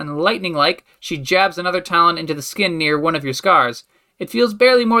brought her, and lightning-like, she jabs another talon into the skin near one of your scars. It feels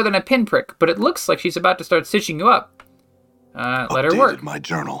barely more than a pinprick, but it looks like she's about to start stitching you up. Let her work. My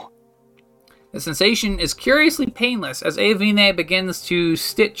journal. The sensation is curiously painless as Evine begins to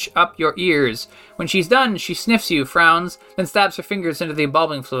stitch up your ears. When she's done, she sniffs you, frowns, then stabs her fingers into the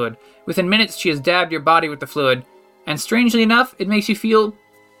embalming fluid. Within minutes, she has dabbed your body with the fluid, and strangely enough, it makes you feel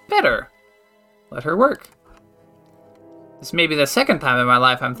better. Let her work. This may be the second time in my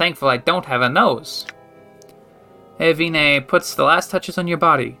life I'm thankful I don't have a nose. Evine puts the last touches on your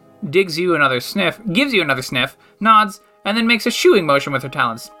body, gives you another sniff, nods, and then makes a shooing motion with her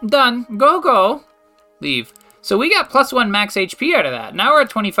talons. Done. Go, go. Leave. So we got +1 max HP out of that. Now we're at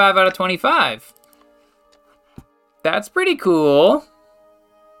 25 out of 25. That's pretty cool.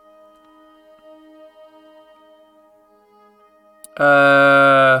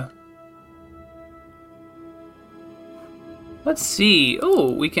 Let's see.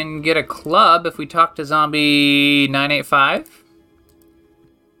 Oh, we can get a club if we talk to zombie 985.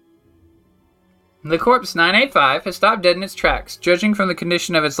 The corpse 985 has stopped dead in its tracks. Judging from the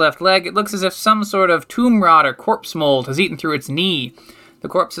condition of its left leg, it looks as if some sort of tomb rot or corpse mold has eaten through its knee. The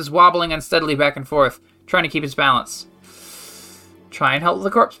corpse is wobbling unsteadily back and forth, trying to keep its balance. Try and help the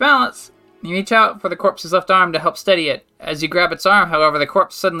corpse balance. You reach out for the corpse's left arm to help steady it. As you grab its arm, however, the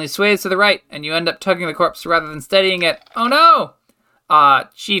corpse suddenly sways to the right, and you end up tugging the corpse rather than steadying it. Oh no!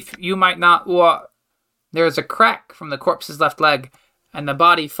 Chief, you might not There is a crack from the corpse's left leg, and the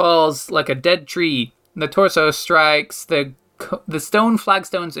body falls like a dead tree. The torso strikes the stone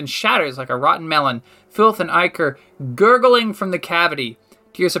flagstones and shatters like a rotten melon, filth and ichor gurgling from the cavity.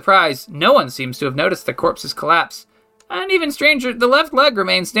 To your surprise, no one seems to have noticed the corpse's collapse. And even stranger, the left leg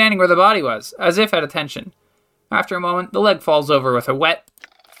remains standing where the body was, as if at attention. After a moment, the leg falls over with a wet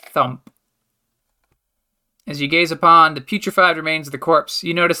thump. As you gaze upon the putrefied remains of the corpse,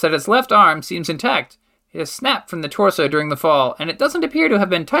 you notice that its left arm seems intact. It has snapped from the torso during the fall, and it doesn't appear to have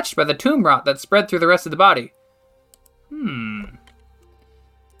been touched by the tomb rot that spread through the rest of the body.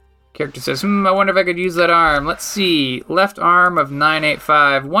 Character says, I wonder if I could use that arm. Let's see. Left arm of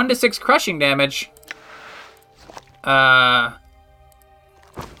 985. 1 to 6 crushing damage. Yeah,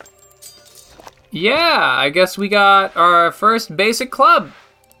 I guess we got our first basic club.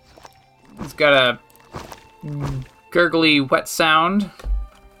 It's got a gurgly, wet sound.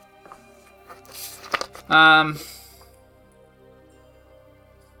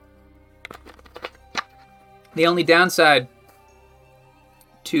 The only downside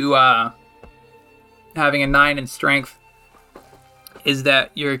to having a 9 in strength is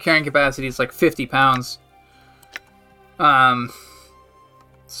that your carrying capacity is like 50 pounds.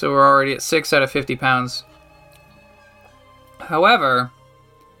 So we're already at 6 out of 50 pounds. However,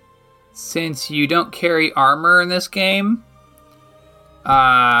 since you don't carry armor in this game,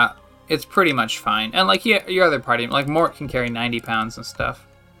 it's pretty much fine. And like your other party, like Mort can carry 90 pounds and stuff.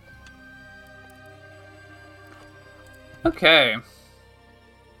 Okay.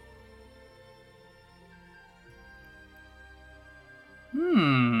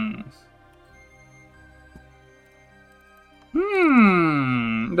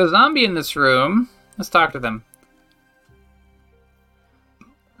 The zombie in this room. Let's talk to them.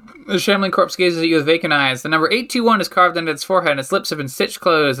 The shambling corpse gazes at you with vacant eyes. The number 821 is carved into its forehead, and its lips have been stitched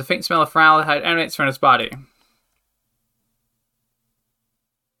closed. A faint smell of formaldehyde emanates from its body.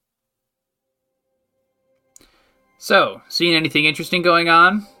 So, seeing anything interesting going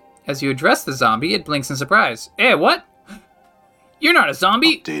on? As you address the zombie, it blinks in surprise. Eh, what? You're not a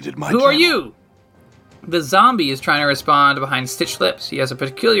zombie! Who are you? The zombie is trying to respond behind stitched lips. He has a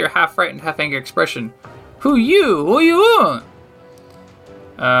peculiar half-frightened, half-angry expression. Who you? Who you want?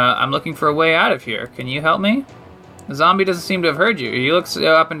 I'm looking for a way out of here. Can you help me? The zombie doesn't seem to have heard you. He looks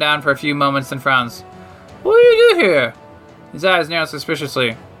up and down for a few moments, then frowns. What do you do here? His eyes narrow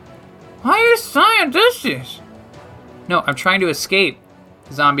suspiciously. Why are you scientists? No, I'm trying to escape.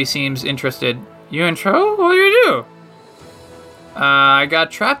 The zombie seems interested. You in trouble? What do you do? I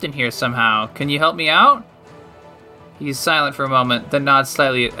got trapped in here somehow. Can you help me out? He's silent for a moment, then nods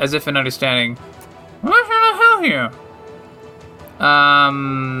slightly, as if in understanding. Why should I help you?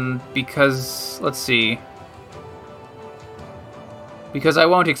 Because, let's see. Because I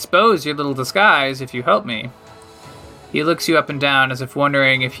won't expose your little disguise if you help me. He looks you up and down as if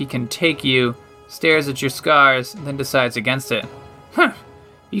wondering if he can take you, stares at your scars, then decides against it. Huh.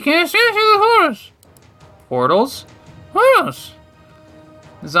 You can't see through the portals. Portals? Portals.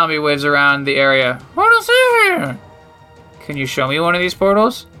 The zombie waves around the area. Portals here. Can you show me one of these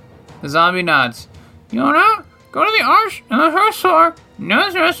portals? The zombie nods. You know, go to the arch on the first floor.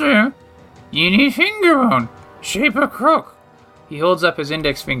 No there. You need finger bone. Shape a crook. He holds up his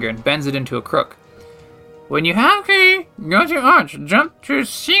index finger and bends it into a crook. When you have key, go to arch, jump to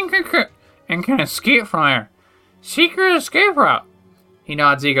secret crook, and can escape from there. Secret escape route. He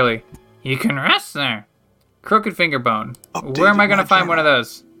nods eagerly. You can rest there. Crooked finger bone. Where am I going to find one of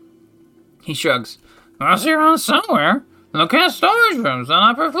those? He shrugs. I'll see around somewhere. Look at storage rooms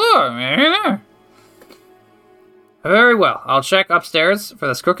on the upper floor. Maybe there. Very well. I'll check upstairs for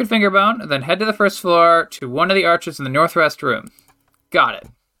this crooked finger bone, then head to the first floor to one of the arches in the northwest room. Got it.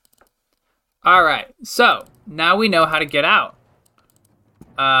 Alright, so now we know how to get out.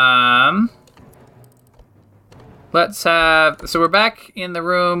 So we're back in the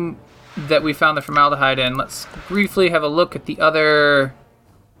room that we found the formaldehyde in. Let's briefly have a look at the other.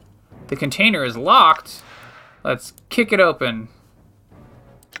 The container is locked. Let's kick it open.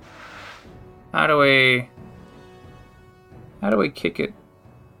 How do we kick it?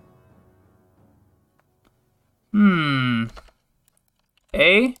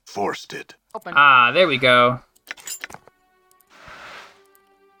 A? Forced it. Open. Ah, there we go.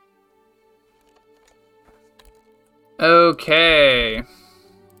 Okay.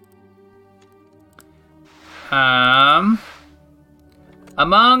 Among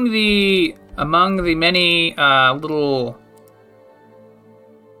the many little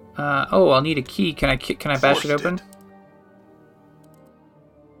I'll need a key. Can I bash it open?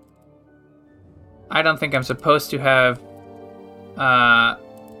 I don't think I'm supposed to have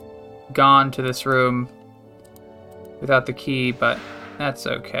gone to this room without the key, but that's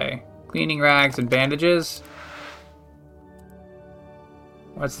okay. Cleaning rags and bandages.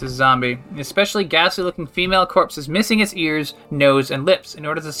 What's this zombie? An especially ghastly-looking female corpse is missing its ears, nose, and lips. In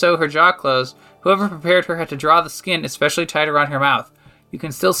order to sew her jaw closed, whoever prepared her had to draw the skin especially tight around her mouth. You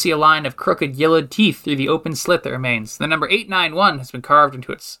can still see a line of crooked, yellowed teeth through the open slit that remains. The number 891 has been carved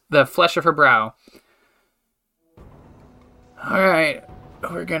into the flesh of her brow. Alright,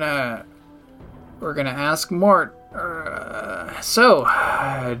 we're gonna ask Mort.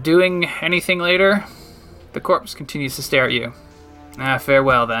 Doing anything later? The corpse continues to stare at you.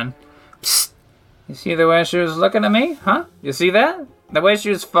 Farewell then. Psst! You see the way she was looking at me? Huh? You see that? The way she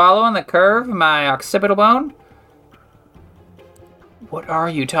was following the curve of my occipital bone? What are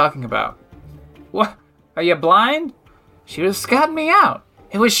you talking about? What? Are you blind? She was scouting me out.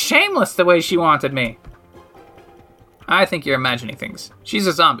 It was shameless the way she wanted me. I think you're imagining things. She's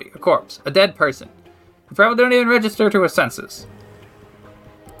a zombie, a corpse, a dead person. You probably don't even register to her senses.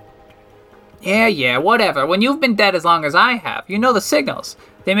 Yeah, whatever. When you've been dead as long as I have, you know the signals.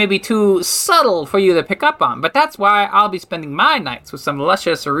 They may be too subtle for you to pick up on, but that's why I'll be spending my nights with some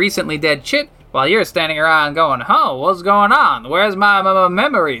luscious, recently dead chit while you're standing around going, oh, what's going on? Where's my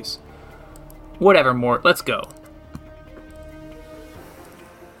memories? Whatever, Mort, let's go.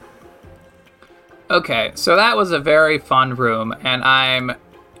 Okay, so that was a very fun room, and I'm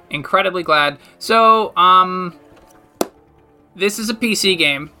incredibly glad. So, this is a PC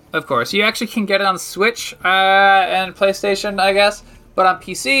game, of course. You actually can get it on Switch and PlayStation, I guess. But on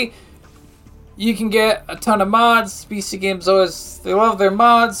PC, you can get a ton of mods. PC games they love their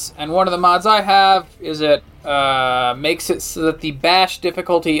mods. And one of the mods I have is it makes it so that the bash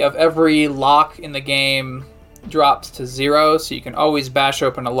difficulty of every lock in the game drops to 0. So you can always bash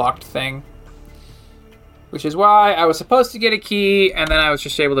open a locked thing. Which is why I was supposed to get a key, and then I was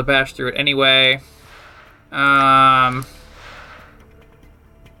just able to bash through it anyway.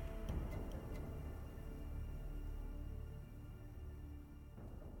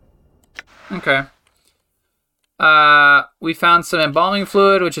 Okay. We found some embalming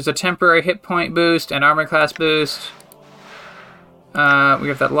fluid, which is a temporary hit point boost and armor class boost. We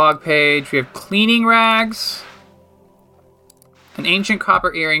have that log page. We have cleaning rags. An ancient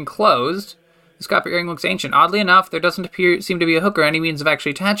copper earring closed. This copper earring looks ancient. Oddly enough, there doesn't seem to be a hook or any means of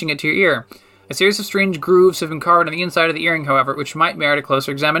actually attaching it to your ear. A series of strange grooves have been carved on the inside of the earring, however, which might merit a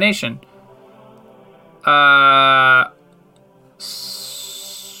closer examination.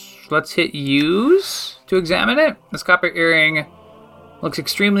 Let's hit use to examine it. This copper earring looks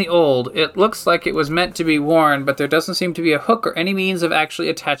extremely old. It looks like it was meant to be worn, but there doesn't seem to be a hook or any means of actually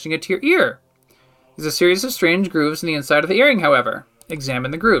attaching it to your ear. There's a series of strange grooves in the inside of the earring, however. Examine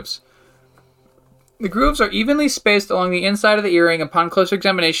the grooves. The grooves are evenly spaced along the inside of the earring. Upon closer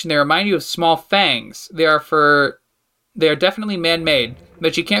examination, they remind you of small fangs. They are definitely man-made,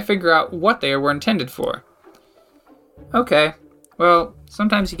 but you can't figure out what they were intended for. Okay. Well,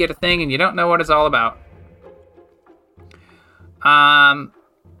 sometimes you get a thing and you don't know what it's all about.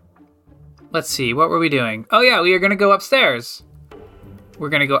 Let's see, what were we doing? Oh yeah, we are going to go upstairs. We're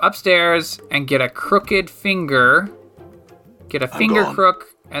going to go upstairs and get a crooked finger. Get a finger crook,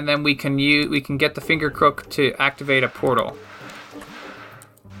 and then we can get the finger crook to activate a portal.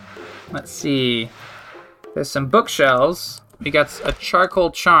 Let's see. There's some bookshelves. We got a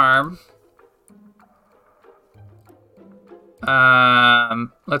charcoal charm.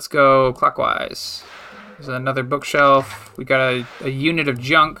 Let's go clockwise. There's another bookshelf. We got a unit of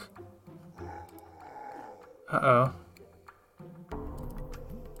junk. Uh-oh.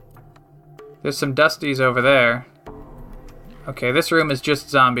 There's some dusties over there. Okay, this room is just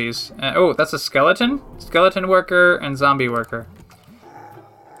zombies. Oh, that's a skeleton? Skeleton worker and zombie worker.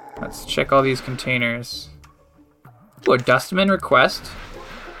 Let's check all these containers. Ooh, a dustman request.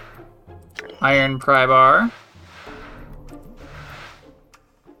 Iron pry bar.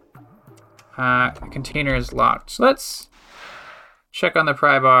 The container is locked. So let's check on the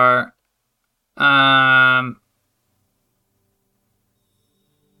pry bar.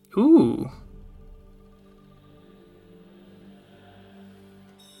 Ooh.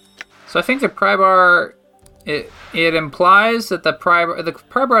 So I think the pry bar, it implies that the pry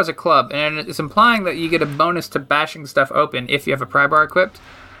bar is a club, and it's implying that you get a bonus to bashing stuff open if you have a pry bar equipped,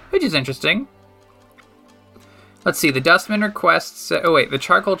 which is interesting. Let's see, the dustman requests, the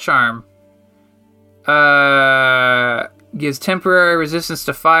charcoal charm gives temporary resistance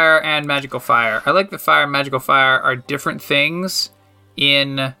to fire and magical fire. I like that fire and magical fire are different things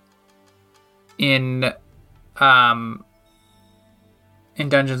in in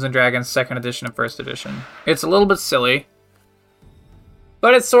Dungeons and Dragons 2nd edition and 1st edition. It's a little bit silly,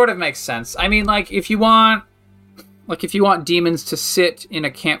 but it sort of makes sense. I mean, like, if you want demons to sit in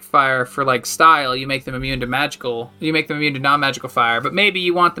a campfire for, like, style, you make them immune to non-magical fire, but maybe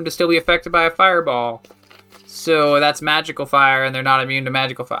you want them to still be affected by a fireball. So that's magical fire, and they're not immune to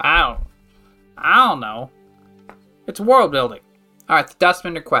magical fire. I don't know. It's world building. Alright, the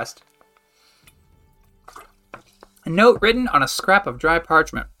Dustman quest. A note written on a scrap of dry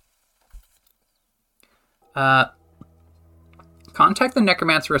parchment. Contact the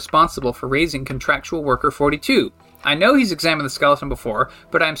necromancer responsible for raising contractual worker 42. I know he's examined the skeleton before,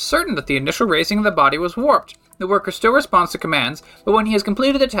 but I am certain that the initial raising of the body was warped. The worker still responds to commands, but when he has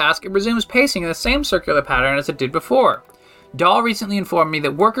completed the task, it resumes pacing in the same circular pattern as it did before. Dahl recently informed me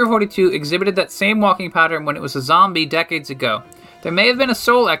that Worker 42 exhibited that same walking pattern when it was a zombie decades ago. There may have been a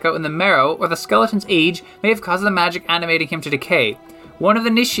soul echo in the marrow, or the skeleton's age may have caused the magic animating him to decay. One of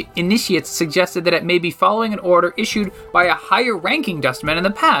the initiates suggested that it may be following an order issued by a higher-ranking dustman in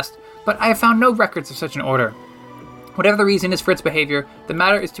the past, but I have found no records of such an order. Whatever the reason is for its behavior, the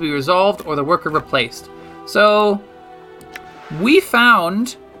matter is to be resolved or the worker replaced. So, we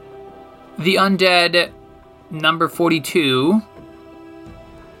found the undead number 42.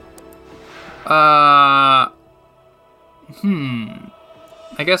 I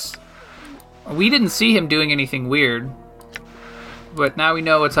guess we didn't see him doing anything weird. But now we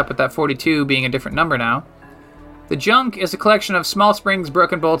know what's up with that 42 being a different number now. The junk is a collection of small springs,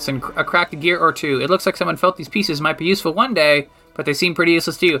 broken bolts, and a cracked gear or two. It looks like someone felt these pieces might be useful one day, but they seem pretty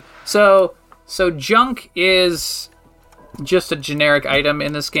useless to you. So junk is just a generic item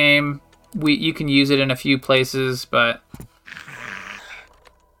in this game. You can use it in a few places, but...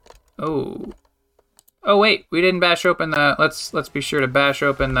 Oh wait, we didn't bash open the... Let's be sure to bash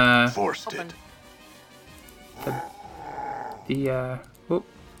open the... Forced it. Whoop.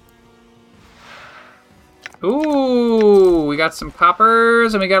 Ooh, we got some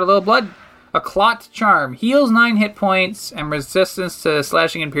poppers, and we got a little blood. A Clot Charm. Heals 9 hit points and resistance to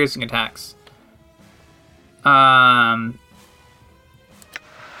slashing and piercing attacks. So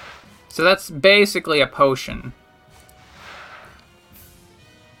that's basically a potion.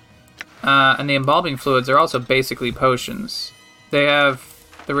 And the embalming fluids are also basically potions. They have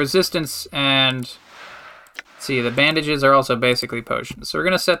the resistance and... Let's see, the bandages are also basically potions. So we're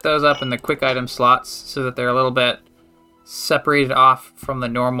going to set those up in the quick item slots so that they're a little bit separated off from the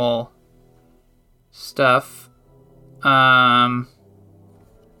normal stuff. I'm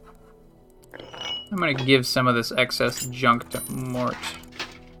going to give some of this excess junk to Mort.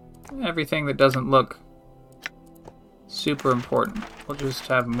 Everything that doesn't look super important, we'll just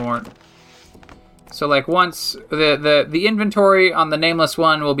have Mort. So like once the inventory on the nameless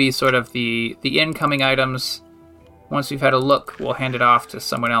one will be sort of the incoming items. Once we've had a look, we'll hand it off to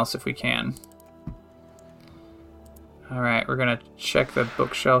someone else if we can. Alright, we're gonna check the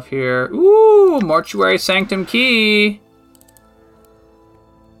bookshelf here. Ooh, Mortuary Sanctum Key!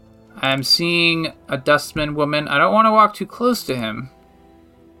 I'm seeing a dustman woman. I don't want to walk too close to him.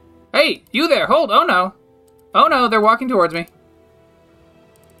 Hey, you there, hold, oh no. Oh no, they're walking towards me.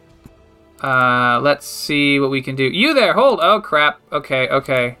 Let's see what we can do. You there, hold, oh crap. Okay.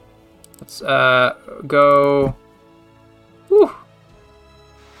 Let's, go... Whew.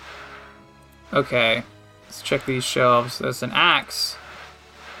 Okay, let's check these shelves. There's an axe.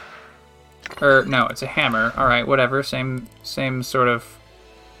 No, it's a hammer. Alright, whatever. Same sort of...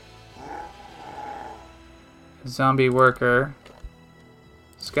 Zombie worker.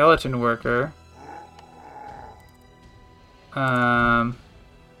 Skeleton worker. Let's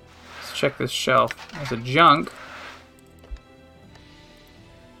check this shelf. There's a junk.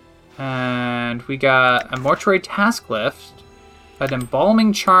 And we got a mortuary task list. An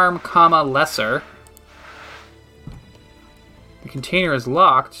embalming charm, lesser. The container is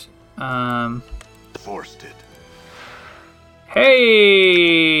locked. Forced it.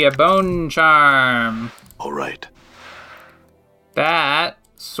 Hey, a bone charm. All right. That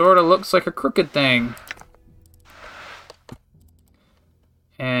sort of looks like a crooked thing.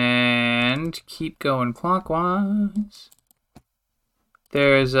 And keep going clockwise.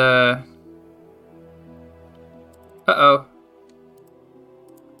 There's a...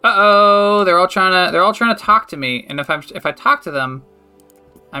 Uh-oh, they're all trying to talk to me, and if I talk to them,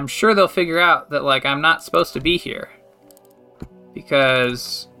 I'm sure they'll figure out that like I'm not supposed to be here.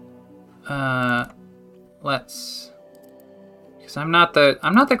 Because because I'm not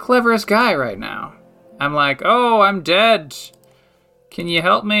the cleverest guy right now. I'm like, "Oh, I'm dead. Can you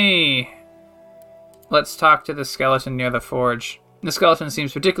help me?" Let's talk to the skeleton near the forge. The skeleton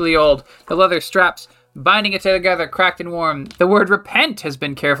seems particularly old. The leather straps binding it together cracked and worn. The word repent has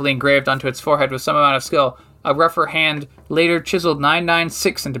been carefully engraved onto its forehead with some amount of skill. A rougher hand later chiseled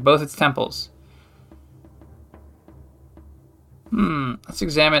 996 into both its temples. Let's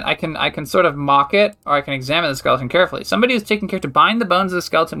examine. I can sort of mock it, or I can examine the skeleton carefully. Somebody has taken care to bind the bones of the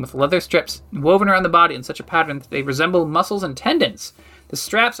skeleton with leather strips woven around the body in such a pattern that they resemble muscles and tendons. The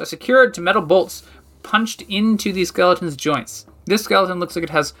straps are secured to metal bolts punched into the skeleton's joints. This skeleton looks like it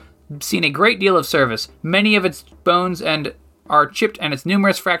has seen a great deal of service. Many of its bones are chipped, and its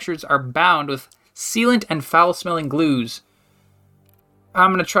numerous fractures are bound with sealant and foul-smelling glues.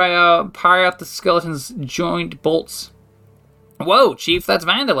 I'm going to pry out the skeleton's joint bolts. Whoa, Chief, that's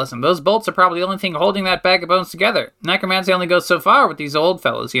vandalism. Those bolts are probably the only thing holding that bag of bones together. Necromancy only goes so far with these old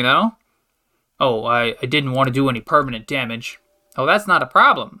fellas, you know? Oh, I didn't want to do any permanent damage. Oh, that's not a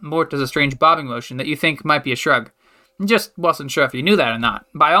problem. Mort does a strange bobbing motion that you think might be a shrug. Just wasn't sure if you knew that or not.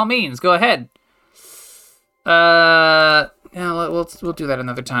 By all means, go ahead. Yeah, we'll do that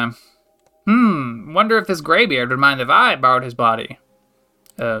another time. Wonder if this Greybeard would mind if I borrowed his body.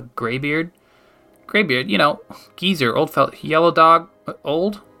 Greybeard? Greybeard, you know, geezer, old fella, yellow dog,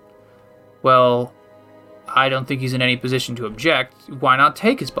 old? Well, I don't think he's in any position to object. Why not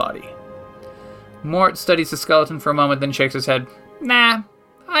take his body? Mort studies the skeleton for a moment, then shakes his head. Nah,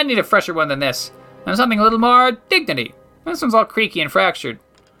 I need a fresher one than this. And something a little more dignity. This one's all creaky and fractured.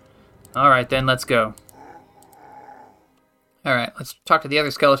 Alright then, let's go. Alright, let's talk to the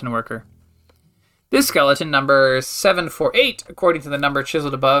other skeleton worker. This skeleton, number 748, according to the number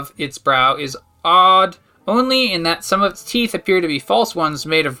chiseled above its brow, is odd only in that some of its teeth appear to be false ones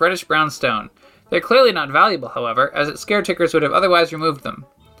made of reddish-brown stone. They're clearly not valuable, however, as its caretakers would have otherwise removed them.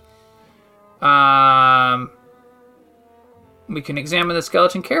 We can examine the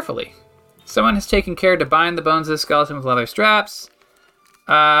skeleton carefully. Someone has taken care to bind the bones of the skeleton with leather straps.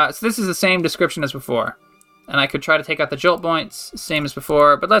 So this is the same description as before. And I could try to take out the jolt points, same as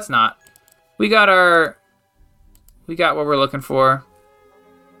before, but let's not. We got what we're looking for.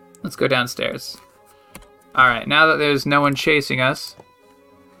 Let's go downstairs. Alright, now that there's no one chasing us.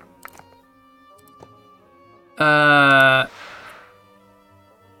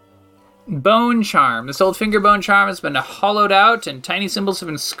 Bone charm. This old finger bone charm has been hollowed out and tiny symbols have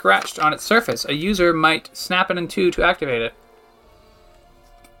been scratched on its surface. A user might snap it in two to activate it.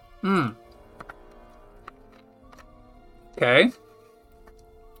 Okay.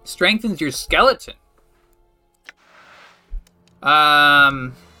 Strengthens your skeleton.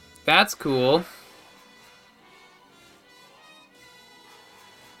 That's cool.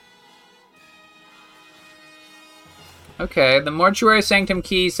 Okay, the Mortuary Sanctum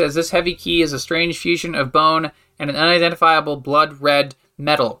key says this heavy key is a strange fusion of bone and an unidentifiable blood-red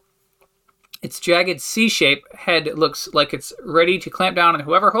metal. Its jagged C-shape head looks like it's ready to clamp down on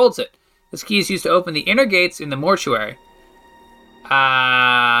whoever holds it. This key is used to open the inner gates in the mortuary.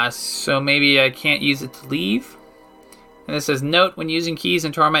 So maybe I can't use it to leave? And it says, note, when using keys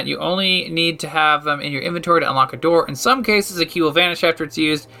in Torment, you only need to have them in your inventory to unlock a door. In some cases, a key will vanish after it's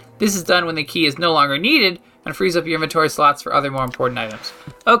used. This is done when the key is no longer needed and frees up your inventory slots for other more important items.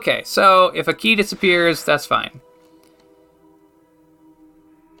 Okay, so if a key disappears, that's fine.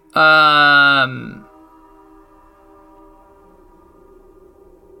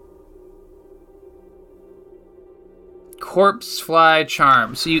 Corpse fly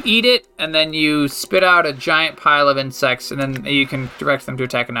charm. So you eat it, and then you spit out a giant pile of insects, and then you can direct them to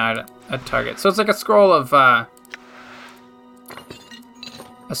attack a target. So it's like a scroll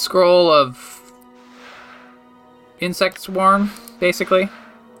of insect swarm, basically.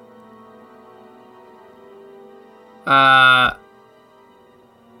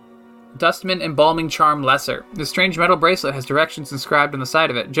 Dustman Embalming Charm Lesser. The strange metal bracelet has directions inscribed on the side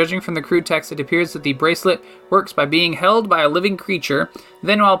of it. Judging from the crude text, it appears that the bracelet works by being held by a living creature.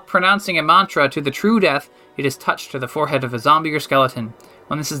 Then, while pronouncing a mantra to the true death, it is touched to the forehead of a zombie or skeleton.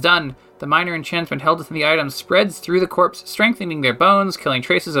 When this is done, the minor enchantment held within the item spreads through the corpse, strengthening their bones, killing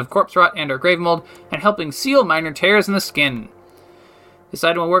traces of corpse rot and or grave mold, and helping seal minor tears in the skin. This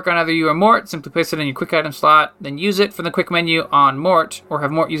item will work on either you or Mort. Simply place it in your quick item slot, then use it from the quick menu on Mort, or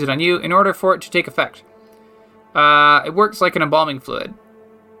have Mort use it on you in order for it to take effect. It works like an embalming fluid.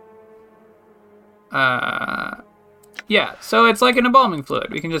 Yeah, so it's like an embalming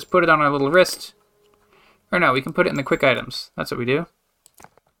fluid. We can just put it on our little wrist. Or no, we can put it in the quick items. That's what we do.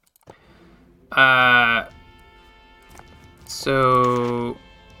 So...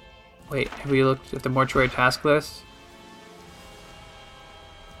 Wait, have we looked at the mortuary task list?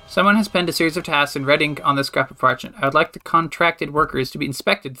 Someone has penned a series of tasks in red ink on this scrap of parchment. I would like the contracted workers to be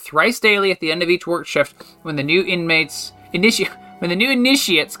inspected thrice daily at the end of each work shift when the new inmates When the new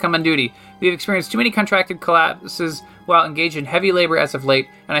initiates come on duty, we have experienced too many contracted collapses while engaged in heavy labor as of late,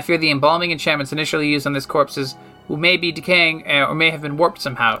 and I fear the embalming enchantments initially used on these corpses who may be decaying or may have been warped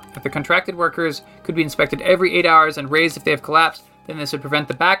somehow. If the contracted workers could be inspected every 8 hours and raised if they have collapsed, then this would prevent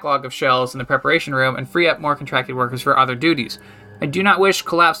the backlog of shells in the preparation room and free up more contracted workers for other duties. I do not wish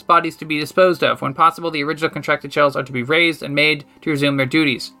collapsed bodies to be disposed of. When possible, the original contracted shells are to be raised and made to resume their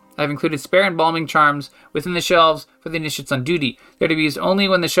duties. I have included spare embalming charms within the shelves for the initiates on duty. They are to be used only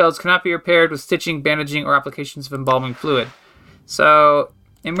when the shells cannot be repaired with stitching, bandaging, or applications of embalming fluid. So,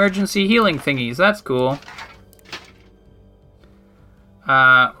 emergency healing thingies. That's cool.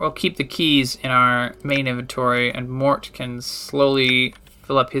 We'll keep the keys in our main inventory, and Mort can slowly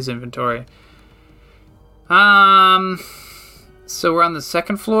fill up his inventory. So we're on the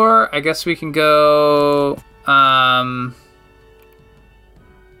second floor. I guess we can go,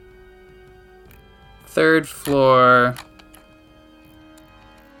 third floor.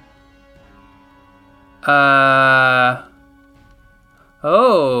 Oh.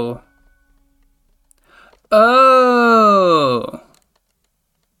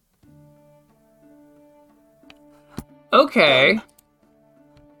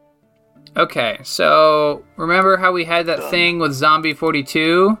 Okay, so remember how we had that thing with Zombie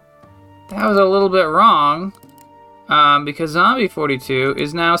 42? That was a little bit wrong, because Zombie 42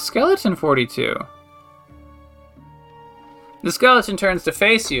 is now Skeleton 42. The skeleton turns to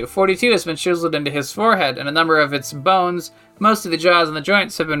face you. 42 has been chiseled into his forehead, and a number of its bones, most of the jaws and the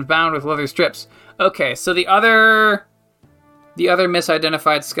joints, have been bound with leather strips. Okay, so the other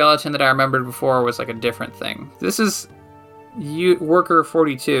misidentified skeleton that I remembered before was like a different thing. This is Worker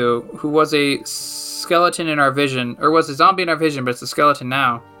 42, who was a skeleton in our vision, or was a zombie in our vision, but it's a skeleton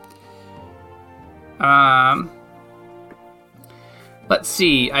now. Let's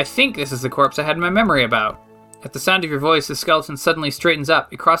see. I think this is the corpse I had my memory about. At the sound of your voice, the skeleton suddenly straightens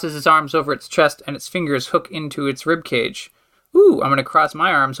up. It crosses its arms over its chest, and its fingers hook into its rib cage. Ooh, I'm going to cross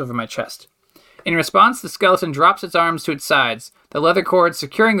my arms over my chest. In response, the skeleton drops its arms to its sides. The leather cords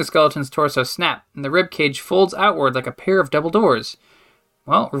securing the skeleton's torso snap, and the rib cage folds outward like a pair of double doors.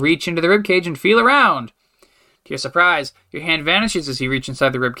 Well, reach into the rib cage and feel around. To your surprise, your hand vanishes as you reach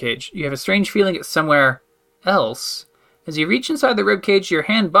inside the rib cage. You have a strange feeling it's somewhere else. As you reach inside the rib cage, your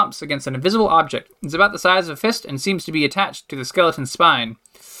hand bumps against an invisible object. It's about the size of a fist and seems to be attached to the skeleton's spine.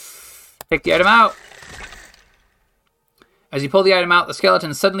 Take the item out. As you pull the item out, the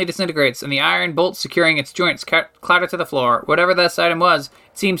skeleton suddenly disintegrates, and the iron bolts securing its joints clatter to the floor. Whatever this item was,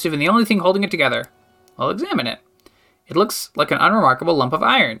 it seems to have been the only thing holding it together. I'll examine it. It looks like an unremarkable lump of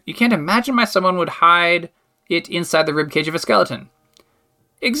iron. You can't imagine why someone would hide it inside the ribcage of a skeleton.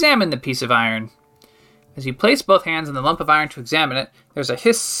 Examine the piece of iron. As you place both hands on the lump of iron to examine it, there's a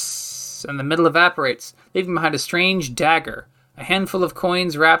hiss, and the middle evaporates, leaving behind a strange dagger, a handful of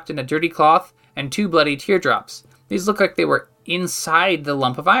coins wrapped in a dirty cloth, and 2 bloody teardrops. These look like they were inside the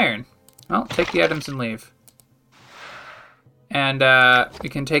lump of iron. Well, take the items and leave. And we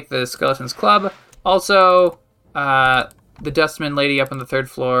can take the skeleton's club. Also, the dustman lady up on the 3rd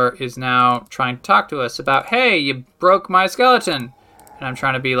floor is now trying to talk to us about, hey, you broke my skeleton. And I'm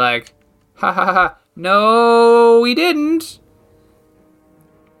trying to be like, ha ha ha, no, we didn't.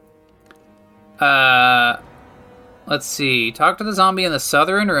 Let's see. Talk to the zombie in the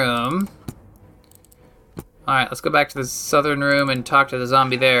southern room. Alright, let's go back to the southern room and talk to the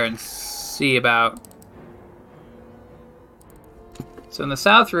zombie there and see about... So in the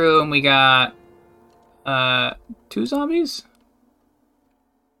south room, we got 2 zombies?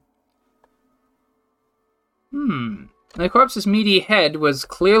 The corpse's meaty head was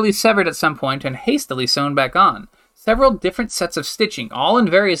clearly severed at some point and hastily sewn back on. Several different sets of stitching, all in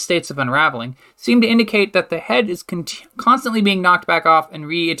various states of unraveling, seem to indicate that the head is constantly being knocked back off and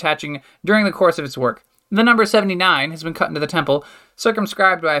reattaching during the course of its work. The number 79 has been cut into the temple,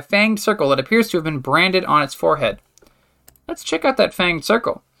 circumscribed by a fanged circle that appears to have been branded on its forehead. Let's check out that fanged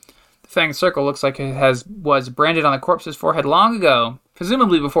circle. The fanged circle looks like it was branded on the corpse's forehead long ago,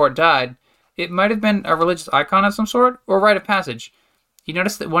 presumably before it died. It might have been a religious icon of some sort, or a rite of passage. You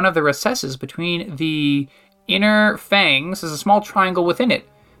notice that one of the recesses between the inner fangs has a small triangle within it,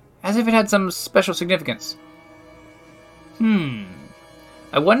 as if it had some special significance. I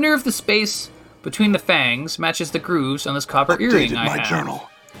wonder if the space between the fangs matches the grooves on this copper earring I have. Journal.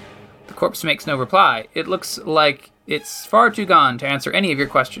 The corpse makes no reply. It looks like it's far too gone to answer any of your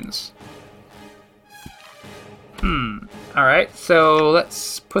questions. Alright, so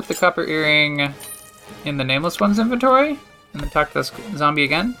let's put the copper earring in the Nameless One's inventory, and then talk to this zombie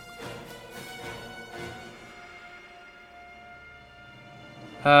again.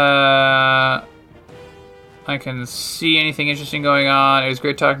 I can see anything interesting going on. It was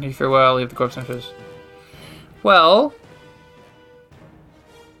great talking to you. Farewell. Leave the corpse untouched. Well...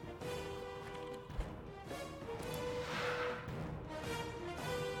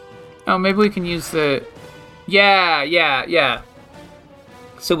 Oh, maybe we can use the... Yeah.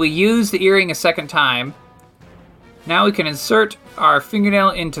 So we use the earring a second time. Now we can insert our fingernail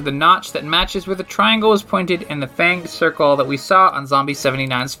into the notch that matches where the triangle is pointed in the fanged circle that we saw on Zombie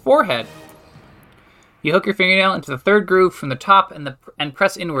 79's forehead. You hook your fingernail into the third groove from the top and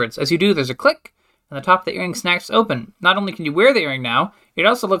press inwards. As you do, there's a click, and the top of the earring snaps open. Not only can you wear the earring now, it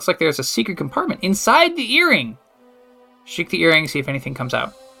also looks like there's a secret compartment inside the earring. Shake the earring, see if anything comes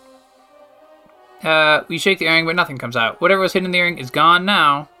out. We shake the earring, but nothing comes out. Whatever was hidden in the earring is gone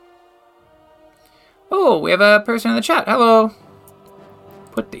now. Oh, we have a person in the chat. Hello.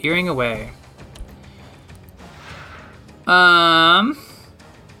 Put the earring away.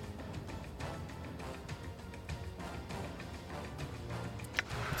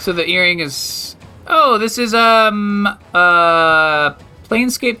 So the earring is... Oh, this is,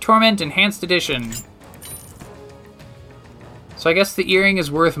 Planescape Torment Enhanced Edition. So I guess the earring is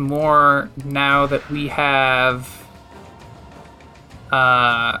worth more now that we have...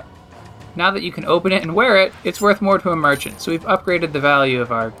 now that you can open it and wear it, it's worth more to a merchant. So we've upgraded the value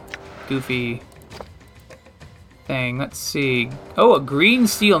of our goofy thing. Let's see. Oh, a green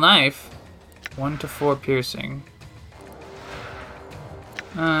steel knife. 1 to 4 piercing.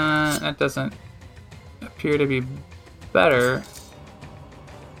 That doesn't appear to be better.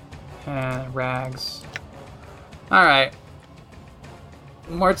 Rags. Alright.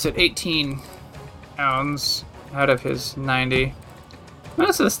 Mort's at 18 pounds out of his 90.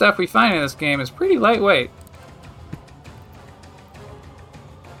 Most of the stuff we find in this game is pretty lightweight.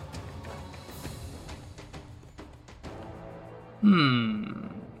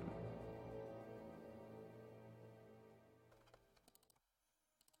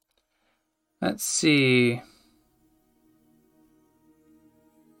 Let's see.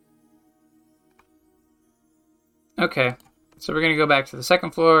 Okay, so we're gonna go back to the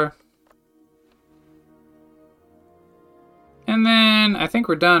second floor. And then I think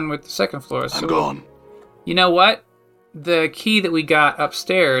we're done with the second floor. So I'm gone. You know what? The key that we got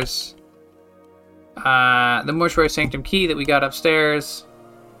upstairs, the Mortuary Sanctum key that we got upstairs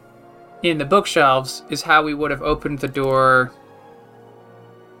in the bookshelves is how we would have opened the door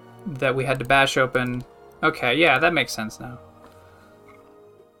that we had to bash open. Okay, yeah, that makes sense now.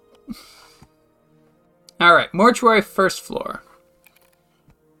 Alright, Mortuary first floor.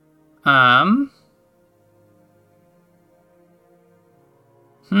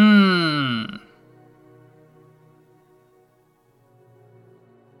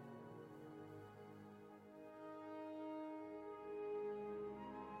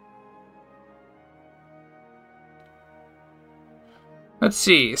 Let's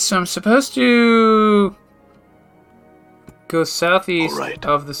see. So I'm supposed to go southeast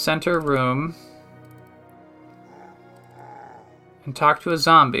of the center room and talk to a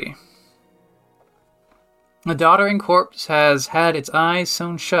zombie. A doddering corpse has had its eyes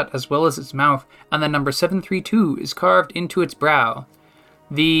sewn shut as well as its mouth, and the number 732 is carved into its brow.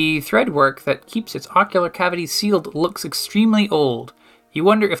 The threadwork that keeps its ocular cavity sealed looks extremely old. You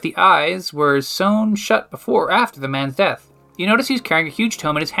wonder if the eyes were sewn shut before or after the man's death. You notice he's carrying a huge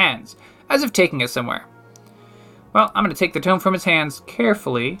tome in his hands, as if taking it somewhere. Well, I'm going to take the tome from his hands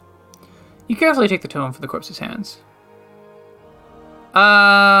carefully. You carefully take the tome from the corpse's hands.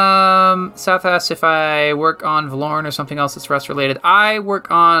 South asks if I work on Valoran or something else that's Rust related. I work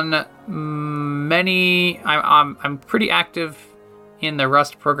on many. I'm pretty active in the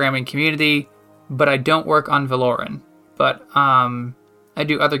Rust programming community, but I don't work on Valoran. But I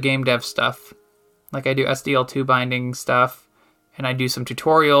do other game dev stuff, like I do SDL2 binding stuff, and I do some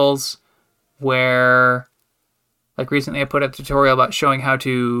tutorials where, like recently I put a tutorial about showing how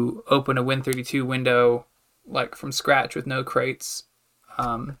to open a Win32 window like from scratch with no crates.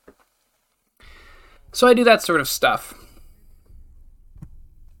 So I do that sort of stuff.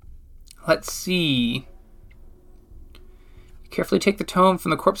 Let's see. Carefully take the tome from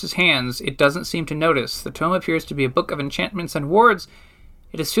the corpse's hands. It doesn't seem to notice. The tome appears to be a book of enchantments and wards.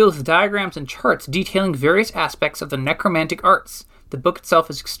 It is filled with diagrams and charts detailing various aspects of the necromantic arts. The book itself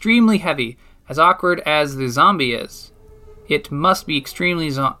is extremely heavy, as awkward as the zombie is. It must be extremely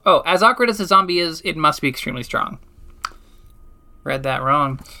as awkward as the zombie is, it must be extremely strong. Read that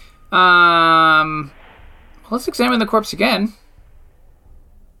wrong. Let's examine the corpse again.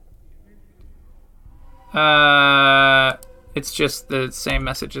 It's just the same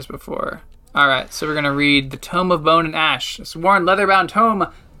message as before. Alright, so we're going to read the Tome of Bone and Ash. It's a worn, leather-bound tome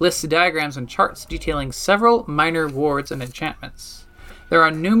lists diagrams and charts detailing several minor wards and enchantments. There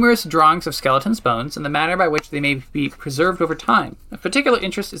are numerous drawings of skeletons' bones and the manner by which they may be preserved over time. Of particular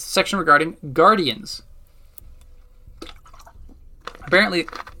interest is the section regarding guardians. Apparently,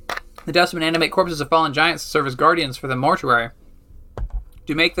 the dustmen animate corpses of fallen giants to serve as guardians for the mortuary.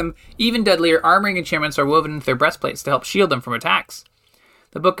 To make them even deadlier, armoring enchantments are woven into their breastplates to help shield them from attacks.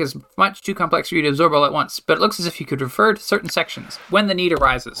 The book is much too complex for you to absorb all at once, but it looks as if you could refer to certain sections when the need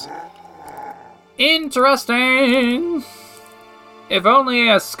arises. Interesting! If only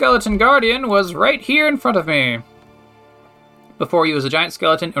a skeleton guardian was right here in front of me. Before you is a giant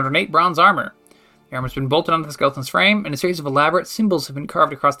skeleton in ornate bronze armor. The armor has been bolted onto the skeleton's frame, and a series of elaborate symbols have been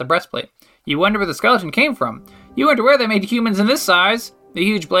carved across the breastplate. You wonder where the skeleton came from. You wonder where they made humans in this size. The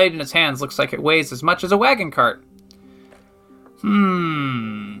huge blade in its hands looks like it weighs as much as a wagon cart.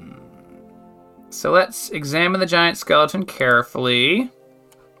 So let's examine the giant skeleton carefully.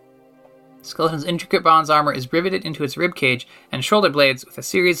 The skeleton's intricate bronze armor is riveted into its ribcage and shoulder blades with a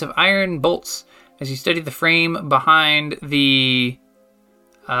series of iron bolts. As you study the frame behind the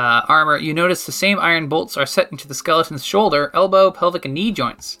armor, you notice the same iron bolts are set into the skeleton's shoulder, elbow, pelvic, and knee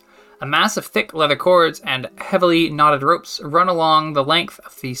joints. A mass of thick leather cords and heavily knotted ropes run along the length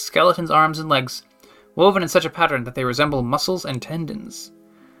of the skeleton's arms and legs, woven in such a pattern that they resemble muscles and tendons.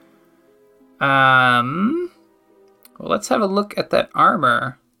 Well, let's have a look at that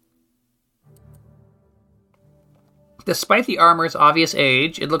armor. Despite the armor's obvious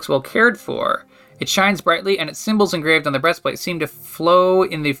age, it looks well cared for. It shines brightly, and its symbols engraved on the breastplate seem to flow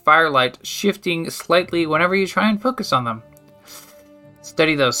in the firelight, shifting slightly whenever you try and focus on them.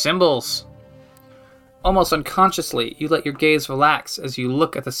 Study those symbols. Almost unconsciously, you let your gaze relax as you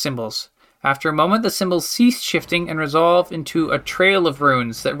look at the symbols. After a moment, the symbols cease shifting and resolve into a trail of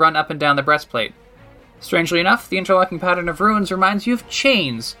runes that run up and down the breastplate. Strangely enough, the interlocking pattern of runes reminds you of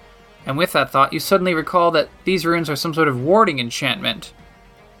chains, and with that thought, you suddenly recall that these runes are some sort of warding enchantment.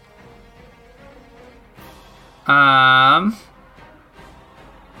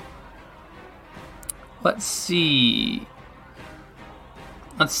 Let's see.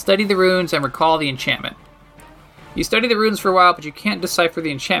 Let's study the runes and recall the enchantment. You study the runes for a while, but you can't decipher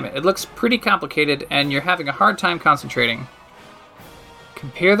the enchantment. It looks pretty complicated, and you're having a hard time concentrating.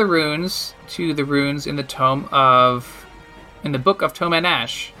 Compare the runes to the runes in the Book of Tome and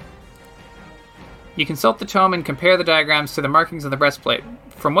Ash. You consult the tome and compare the diagrams to the markings on the breastplate.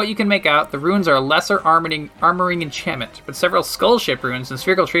 From what you can make out, the runes are a lesser armoring enchantment, but several skull-shaped runes and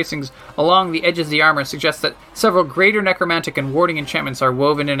spherical tracings along the edges of the armor suggest that several greater necromantic and warding enchantments are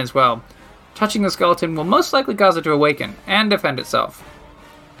woven in as well. Touching the skeleton will most likely cause it to awaken and defend itself.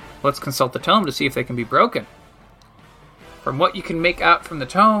 Let's consult the tome to see if they can be broken. From what you can make out from the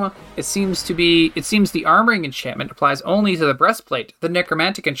tome, it seems the armoring enchantment applies only to the breastplate. The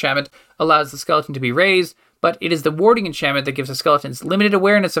necromantic enchantment allows the skeleton to be raised, but it is the warding enchantment that gives the skeletons limited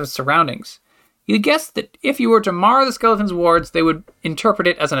awareness of its surroundings. You'd guess that if you were to mar the skeleton's wards, they would interpret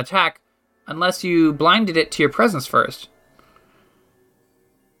it as an attack, unless you blinded it to your presence first.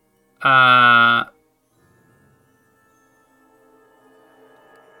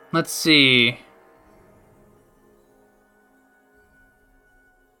 Let's see.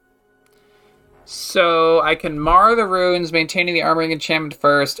 So I can mar the runes, maintaining the armoring enchantment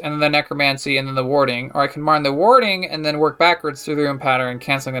first, and then the necromancy, and then the warding. Or I can mar the warding, and then work backwards through the rune pattern,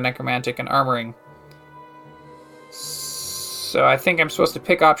 canceling the necromantic and armoring. So I think I'm supposed to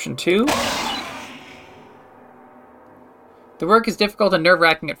pick option 2. The work is difficult and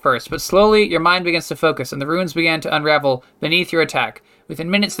nerve-wracking at first, but slowly your mind begins to focus, and the runes begin to unravel beneath your attack. Within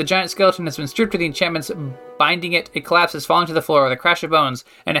minutes, the giant skeleton has been stripped of the enchantments binding it. It collapses, falling to the floor with a crash of bones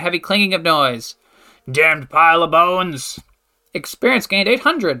and a heavy clanging of noise. Damned pile of bones! Experience gained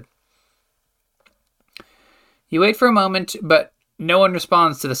 800. You wait for a moment, but no one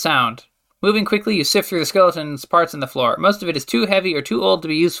responds to the sound. Moving quickly, you sift through the skeleton's parts in the floor. Most of it is too heavy or too old to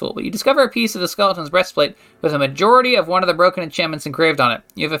be useful, but you discover a piece of the skeleton's breastplate with a majority of one of the broken enchantments engraved on it.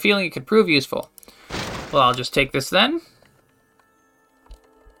 You have a feeling it could prove useful. Well, I'll just take this then.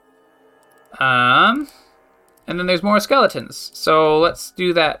 And then there's more skeletons. So let's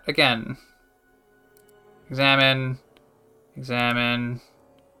do that again. Examine. Examine.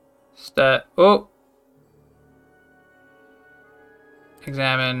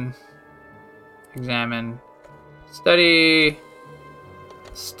 Examine. Examine. Study.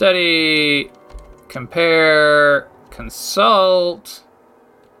 Study. Compare. Consult.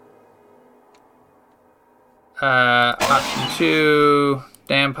 Option 2.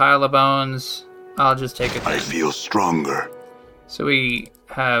 Damn pile of bones. I'll just take it. I feel stronger. So we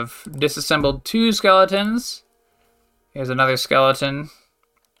have disassembled 2 skeletons. Here's another skeleton.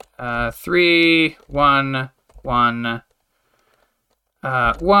 3, 1, 1,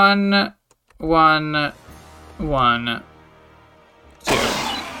 1, 1, 1, 2.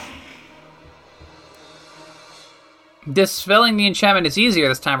 Dispelling the enchantment is easier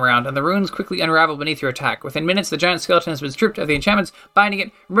this time around, and the runes quickly unravel beneath your attack. Within minutes, the giant skeleton has been stripped of the enchantments, binding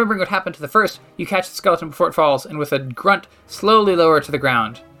it. Remembering what happened to the first, you catch the skeleton before it falls, and with a grunt, slowly lower it to the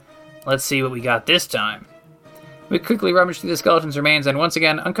ground. Let's see what we got this time. We quickly rummage through the skeleton's remains and once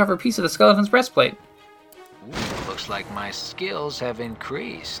again uncover a piece of the skeleton's breastplate. Ooh, looks like my skills have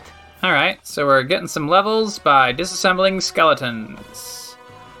increased. Alright, so we're getting some levels by disassembling skeletons.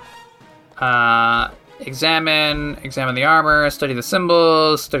 Examine the armor, study the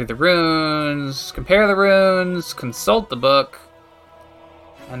symbols, study the runes, compare the runes, consult the book,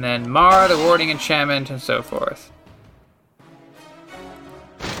 and then mar the warding enchantment and so forth.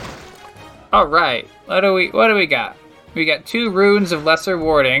 Alright, what do we got? We got 2 runes of lesser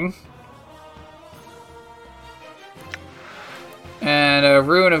warding. And a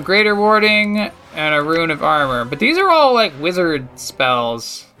rune of greater warding, and a rune of armor. But these are all like wizard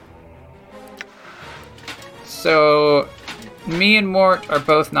spells. So, me and Mort are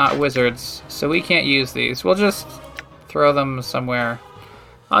both not wizards, so we can't use these. We'll just throw them somewhere.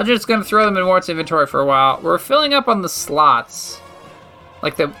 I'm just gonna throw them in Mort's inventory for a while. We're filling up on the slots.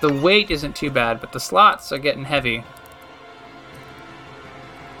 Like, the weight isn't too bad, but the slots are getting heavy.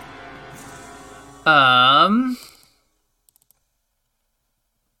 Oh,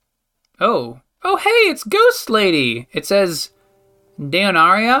 hey, it's Ghost Lady! It says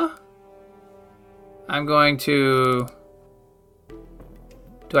Deonaria? I'm going to...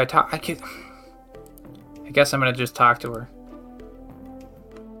 Do I talk? I guess I'm going to just talk to her.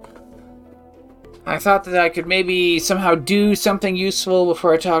 I thought that I could maybe somehow do something useful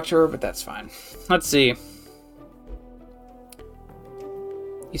before I talk to her, but that's fine. Let's see.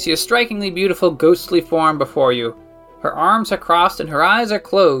 You see a strikingly beautiful ghostly form before you. Her arms are crossed and her eyes are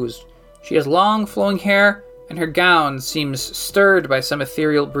closed. She has long flowing hair, and her gown seems stirred by some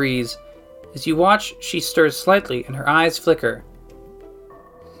ethereal breeze. As you watch, she stirs slightly, and her eyes flicker.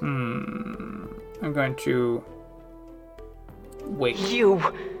 I'm going to... wait. You!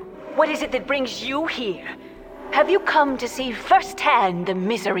 What is it that brings you here? Have you come to see firsthand the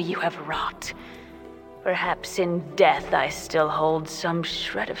misery you have wrought? Perhaps in death I still hold some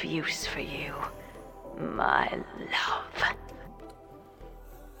shred of use for you, my love.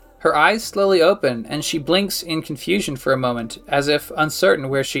 Her eyes slowly open, and she blinks in confusion for a moment, as if uncertain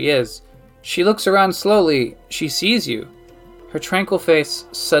where she is. She looks around slowly. She sees you. Her tranquil face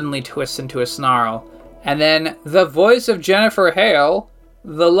suddenly twists into a snarl, and then the voice of Jennifer Hale,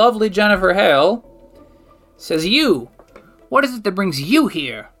 the lovely Jennifer Hale, says, "You! What is it that brings you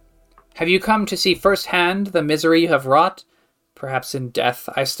here? Have you come to see firsthand the misery you have wrought? Perhaps in death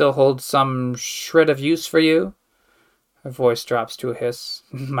I still hold some shred of use for you?" Her voice drops to a hiss.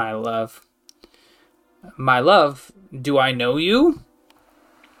 My love. My love, do I know you?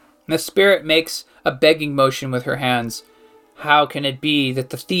 The spirit makes a begging motion with her hands. How can it be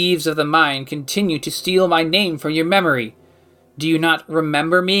that the thieves of the mind continue to steal my name from your memory? Do you not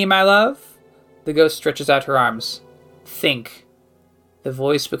remember me, my love? The ghost stretches out her arms. Think. The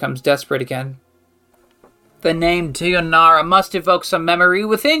voice becomes desperate again. The name Deonara must evoke some memory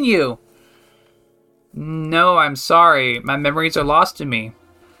within you. No, I'm sorry. My memories are lost to me.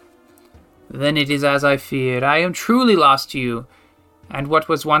 Then it is as I feared. I am truly lost to you. And what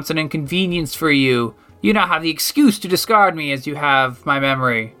was once an inconvenience for you, you now have the excuse to discard me as you have my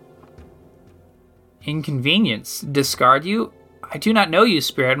memory. Inconvenience? Discard you? I do not know you,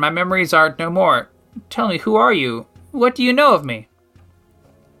 spirit. My memories are no more. Tell me, who are you? What do you know of me?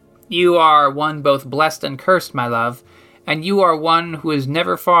 You are one both blessed and cursed, my love, and you are one who is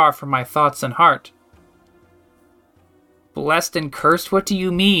never far from my thoughts and heart. Blessed and cursed? What do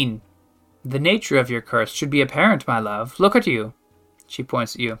you mean? The nature of your curse should be apparent, my love. Look at you. She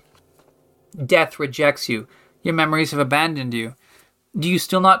points at you. Death rejects you. Your memories have abandoned you. Do you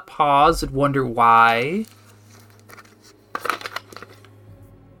still not pause and wonder why?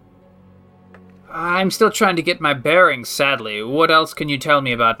 I'm still trying to get my bearings, sadly. What else can you tell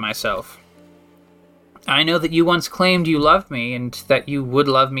me about myself? I know that you once claimed you loved me, and that you would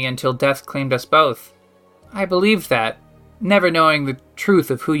love me until death claimed us both. I believed that, never knowing the truth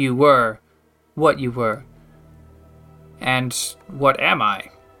of who you were, what you were. And what am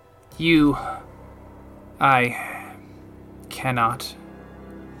I? I cannot.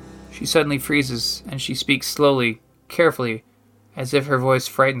 She suddenly freezes, and she speaks slowly, carefully, as if her voice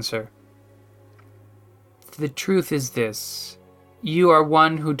frightens her. The truth is this. You are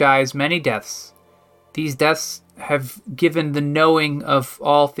one who dies many deaths, These deaths have given the knowing of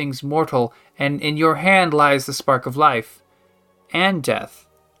all things mortal, and in your hand lies the spark of life and death.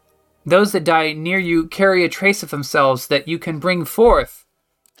 Those that die near you carry a trace of themselves that you can bring forth.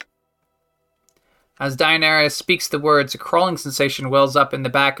 As Daenerys speaks the words, a crawling sensation wells up in the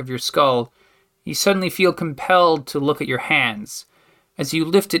back of your skull. You suddenly feel compelled to look at your hands. As you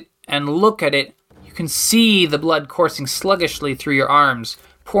lift it and look at it, you can see the blood coursing sluggishly through your arms,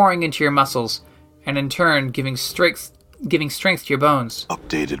 pouring into your muscles, and in turn giving strength to your bones.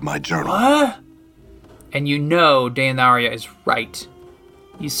 Updated my journal. What? And you know Daenerys is right.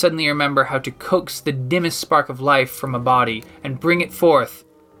 You suddenly remember how to coax the dimmest spark of life from a body and bring it forth.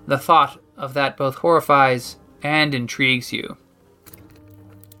 The thought of that both horrifies and intrigues you.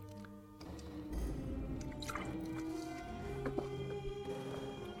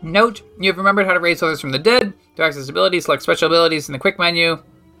 Note, you have remembered how to raise others from the dead. To access abilities, select special abilities in the quick menu.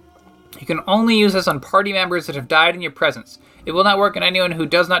 You can only use this on party members that have died in your presence. It will not work on anyone who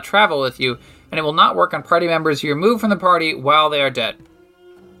does not travel with you, and it will not work on party members you remove from the party while they are dead.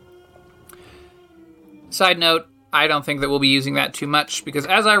 Side note, I don't think that we'll be using that too much, because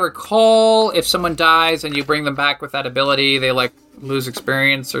as I recall, if someone dies and you bring them back with that ability, they, lose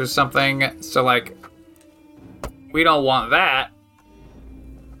experience or something. So, we don't want that.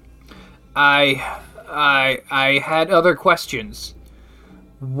 I had other questions.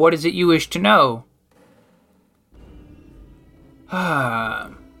 What is it you wish to know?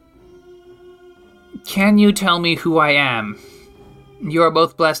 Can you tell me who I am? You are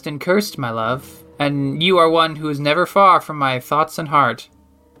both blessed and cursed, my love, and you are one who is never far from my thoughts and heart.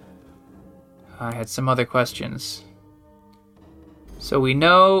 I had some other questions. So we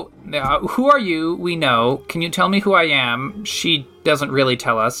know... who are you? We know. Can you tell me who I am? She doesn't really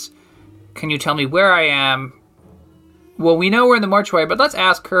tell us. Can you tell me where I am? Well, we know we're in the mortuary, but let's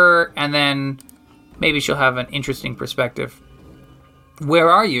ask her, and then maybe she'll have an interesting perspective. Where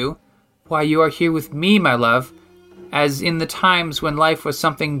are you? Why, you are here with me, my love, as in the times when life was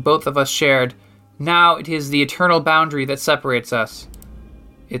something both of us shared. Now it is the eternal boundary that separates us.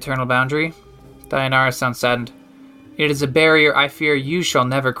 Eternal boundary? Daenerys sounds saddened. It is a barrier I fear you shall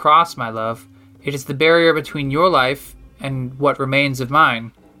never cross, my love. It is the barrier between your life and what remains of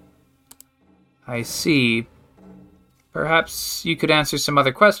mine. I see. Perhaps you could answer some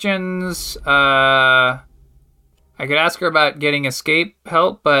other questions. I could ask her about getting escape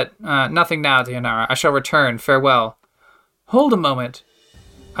help, but nothing now, Daenerys. I shall return. Farewell. Hold a moment.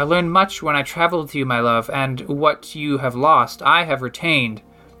 I learned much when I traveled with you, my love, and what you have lost, I have retained.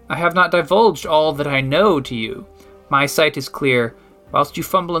 I have not divulged all that I know to you. My sight is clear, whilst you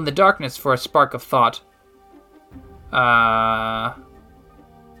fumble in the darkness for a spark of thought.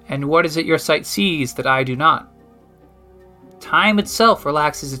 And what is it your sight sees that I do not? Time itself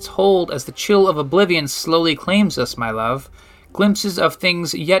relaxes its hold as the chill of oblivion slowly claims us, my love. Glimpses of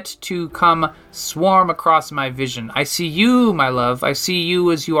things yet to come swarm across my vision. I see you, my love. I see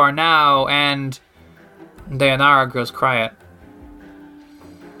you as you are now, and... Daenerys grows quiet.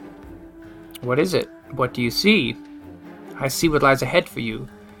 What is it? What do you see? I see what lies ahead for you.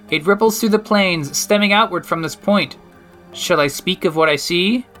 It ripples through the plains, stemming outward from this point. Shall I speak of what I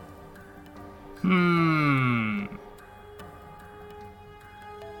see? I'm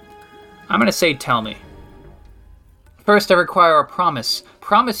gonna say tell me. First, I require a promise.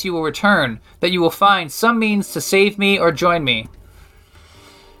 Promise you will return, that you will find some means to save me or join me.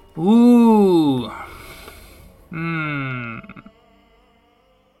 Ooh.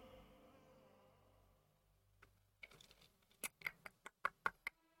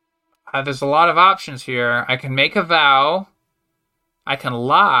 There's a lot of options here. I can make a vow. I can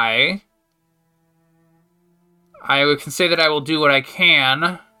lie. I can say that I will do what I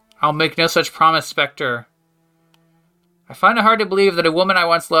can. I'll make no such promise, Spectre. I find it hard to believe that a woman I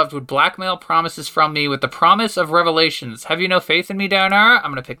once loved would blackmail promises from me with the promise of revelations. Have you no faith in me, Daenerys?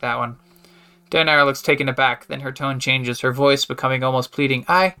 I'm going to pick that one. Daenerys looks taken aback, then her tone changes, her voice becoming almost pleading.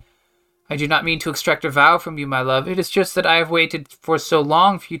 I do not mean to extract a vow from you, my love. It is just that I have waited for so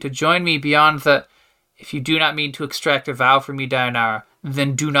long for you to join me beyond the... If you do not mean to extract a vow from me, Daenerys,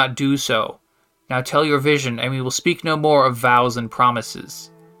 then do not do so. Now tell your vision, and we will speak no more of vows and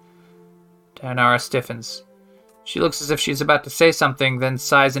promises. Daenerys stiffens. She looks as if she's about to say something, then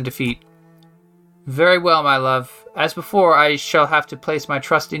sighs in defeat. Very well, my love. As before, I shall have to place my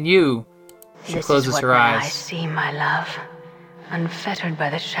trust in you. She closes her eyes. I see, my love, unfettered by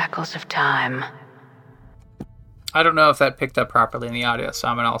the shackles of time. I don't know if that picked up properly in the audio, so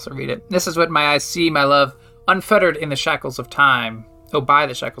I'm going to also read it. This is what my eyes see, my love, unfettered in the shackles of time. Oh, by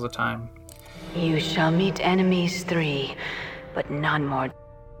the shackles of time. You shall meet enemies 3, but none more.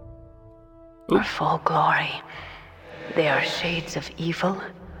 or full glory. They are shades of evil,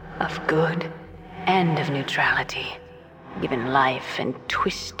 of good, and of neutrality, given life and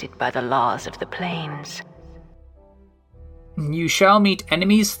twisted by the laws of the planes. You shall meet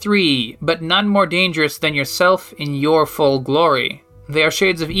enemies 3, but none more dangerous than yourself in your full glory. They are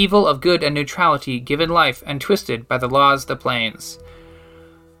shades of evil, of good, and neutrality, given life and twisted by the laws of the planes.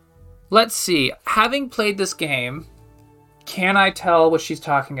 Let's see. Having played this game, can I tell what she's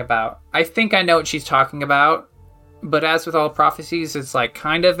talking about? I think I know what she's talking about, but as with all prophecies, it's like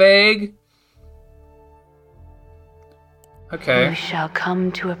kind of vague. Okay. You shall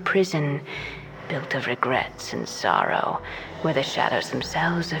come to a prison built of regrets and sorrow, where the shadows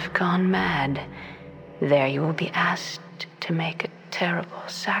themselves have gone mad. There you will be asked to make a terrible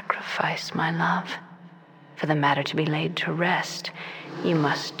sacrifice, my love. For the matter to be laid to rest, you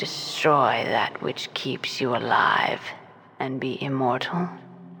must destroy that which keeps you alive and be immortal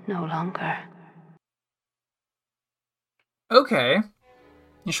no longer. Okay.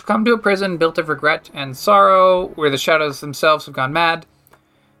 You shall come to a prison built of regret and sorrow, where the shadows themselves have gone mad.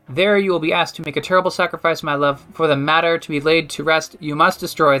 There you will be asked to make a terrible sacrifice, my love. For the matter to be laid to rest, you must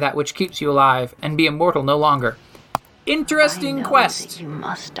destroy that which keeps you alive and be immortal no longer. Interesting I know quest. that you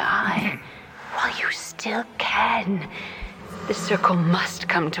must die while you still can. The circle must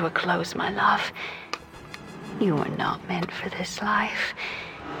come to a close, my love. You were not meant for this life.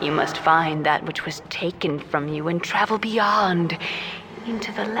 You must find that which was taken from you and travel beyond,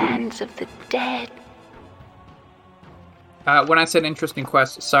 into the lands of the dead. When I said interesting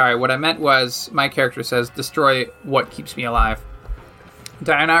quest, sorry, what I meant was my character says, destroy what keeps me alive.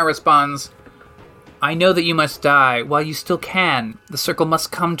 Diana responds, I know that you must die while you still can. The circle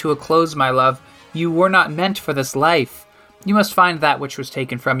must come to a close, my love. You were not meant for this life. You must find that which was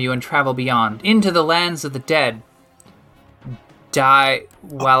taken from you and travel beyond, into the lands of the dead. Die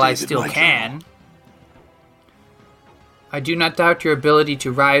while I still can. I do not doubt your ability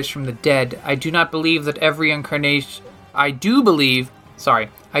to rise from the dead. I do not believe that every incarnation... I do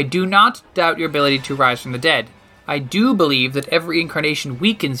not doubt your ability to rise from the dead. I do believe that every incarnation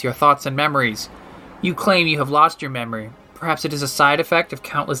weakens your thoughts and memories. You claim you have lost your memory. Perhaps it is a side effect of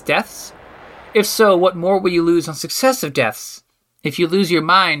countless deaths? If so, what more will you lose on successive deaths? If you lose your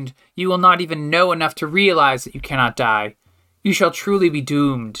mind, you will not even know enough to realize that you cannot die. You shall truly be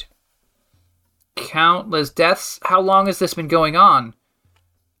doomed. Countless deaths? How long has this been going on?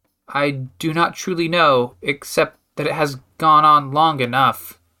 I do not truly know, except that it has gone on long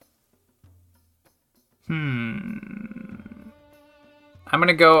enough. I'm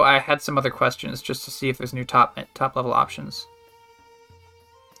gonna go, I had some other questions just to see if there's new top level options.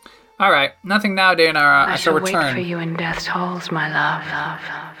 Alright, nothing now, Dayanara. I shall return. wait for you in death's halls, my love.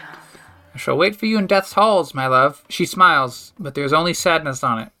 I shall wait for you in death's halls, my love. She smiles, but there's only sadness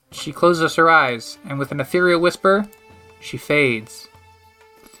on it. She closes her eyes, and with an ethereal whisper, she fades.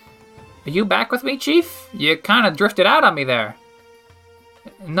 Are you back with me, Chief? You kind of drifted out on me there.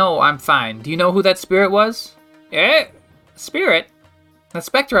 No, I'm fine. Do you know who that spirit was? Eh? Spirit? The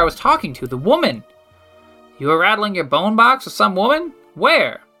specter I was talking to, the woman. You were rattling your bone box with some woman?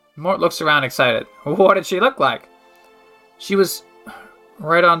 Where? Mort looks around excited. What did she look like? She was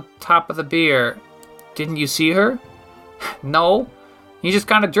right on top of the beer. Didn't you see her? No. You just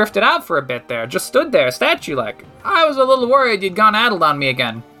kind of drifted out for a bit there. Just stood there, statue-like. I was a little worried you'd gone addled on me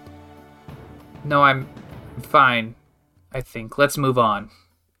again. No, I'm fine, I think. Let's move on.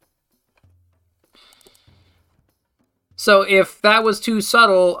 So if that was too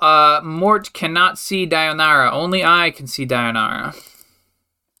subtle, Mort cannot see Dayanara. Only I can see Dayanara.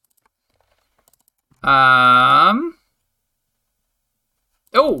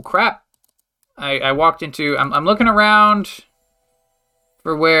 Oh, crap. I walked into... I'm looking around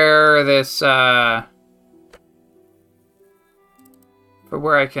for where this... for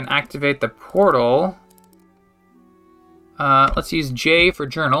where I can activate the portal. Let's use J for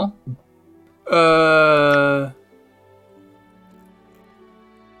journal.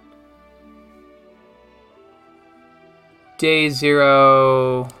 Day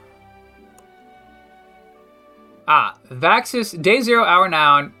 0. Vaxis, day 0, hour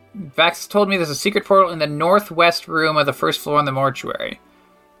now. Vaxis told me there's a secret portal in the northwest room of the first floor in the mortuary.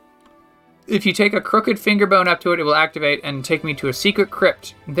 If you take a crooked finger bone up to it, it will activate and take me to a secret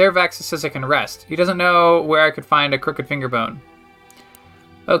crypt. There, Vaxis says I can rest. He doesn't know where I could find a crooked finger bone.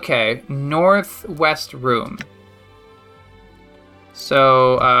 Okay, northwest room.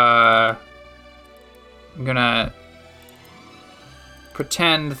 So, I'm gonna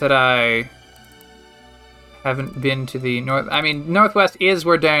pretend that I haven't been to the north. I mean, northwest is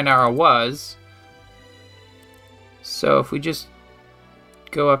where Dayanara was. So if we just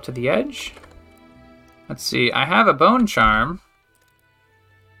go up to the edge. Let's see. I have a bone charm.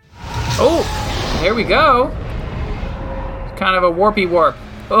 Oh, there we go. It's kind of a warpy warp.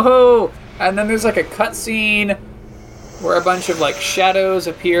 Oh, and then there's like a cutscene where a bunch of like shadows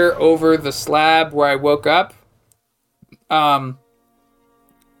appear over the slab where I woke up. The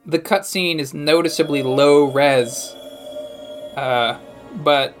cutscene is noticeably low res,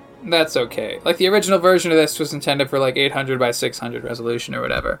 but that's okay. Like the original version of this was intended for like 800 by 600 resolution or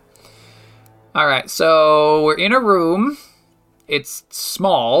whatever. All right, so we're in a room. It's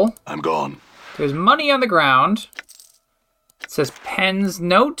small. I'm gone. There's money on the ground. It says Penn's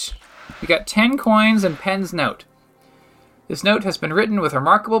Note. We got 10 coins and Penn's Note. This note has been written with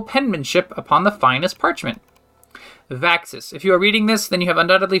remarkable penmanship upon the finest parchment. Vaxis, if you are reading this, then you have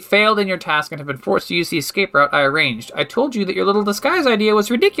undoubtedly failed in your task and have been forced to use the escape route I arranged. I told you that your little disguise idea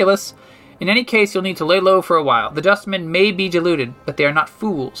was ridiculous. In any case, you'll need to lay low for a while. The dustmen may be deluded, but they are not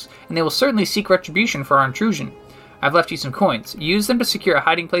fools, and they will certainly seek retribution for our intrusion. I've left you some coins. Use them to secure a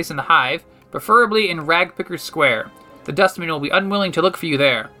hiding place in the hive, preferably in Ragpicker's Square. The dustmen will be unwilling to look for you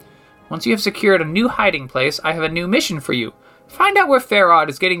there. Once you have secured a new hiding place, I have a new mission for you. Find out where Farod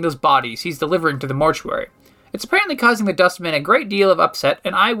is getting those bodies he's delivering to the mortuary. It's apparently causing the dustmen a great deal of upset,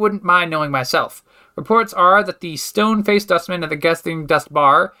 and I wouldn't mind knowing myself. Reports are that the stone-faced dustman at the Gathering Dust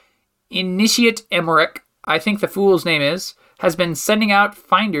Bar, Initiate Emmerich, I think the fool's name is, has been sending out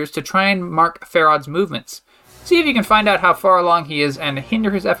finders to try and mark Farod's movements. See if you can find out how far along he is and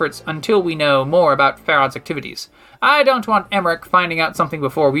hinder his efforts until we know more about Farod's activities. I don't want Emmerich finding out something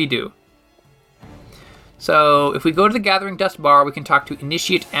before we do. So, if we go to the Gathering Dust Bar, we can talk to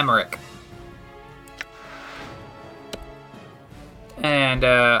Initiate Emmerich. And,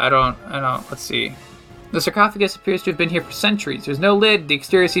 let's see. The sarcophagus appears to have been here for centuries. There's no lid, the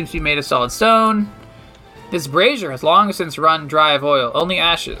exterior seems to be made of solid stone. This brazier has long since run dry of oil, only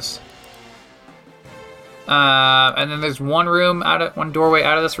ashes. And then there's one doorway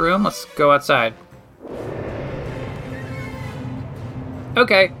out of this room. Let's go outside.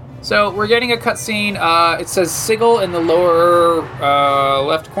 Okay, so we're getting a cutscene. It says Sigil in the lower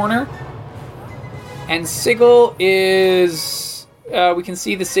left corner. And Sigil is... we can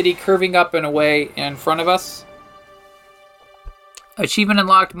see the city curving up and away in front of us. Achievement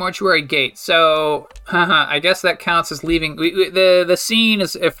unlocked, mortuary gate. So, I guess that counts as leaving. The scene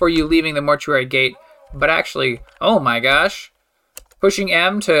is for you leaving the mortuary gate. But actually, oh my gosh. Pushing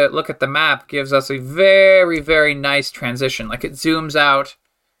M to look at the map gives us a very, very nice transition. Like it zooms out.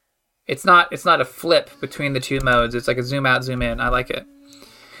 It's not a flip between the two modes. It's like a zoom out, zoom in. I like it.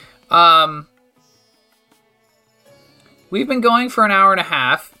 We've been going for an hour and a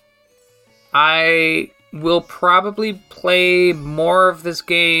half. I will probably play more of this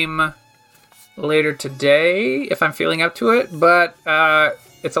game later today if I'm feeling up to it, but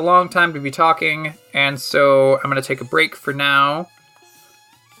it's a long time to be talking, and so I'm going to take a break for now.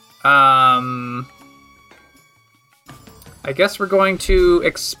 I guess we're going to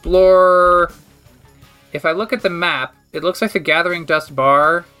explore... If I look at the map, it looks like the Gathering Dust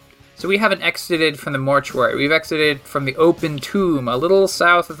Bar. So we haven't exited from the mortuary. We've exited from the open tomb, a little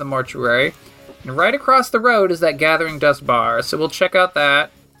south of the mortuary. And right across the road is that Gathering Dust Bar, so we'll check out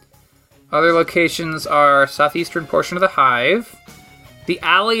that. Other locations are southeastern portion of the hive, the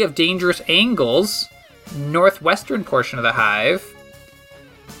Alley of Dangerous Angles, northwestern portion of the hive,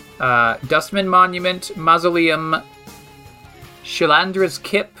 Dustman Monument, Mausoleum, Shilandra's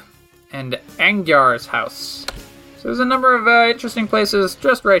Kip, and Angyar's House. So there's a number of interesting places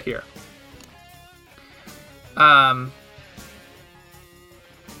just right here.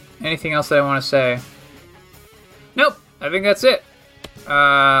 Anything else that I want to say? Nope, I think that's it.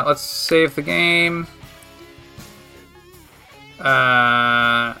 Let's save the game.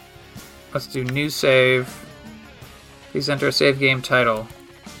 Let's do new save. Please enter a save game title.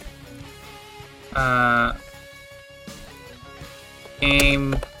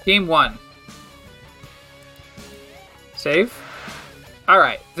 Game 1. Save. All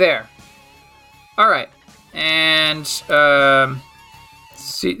right, there. All right, and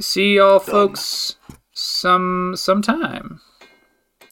see y'all folks sometime.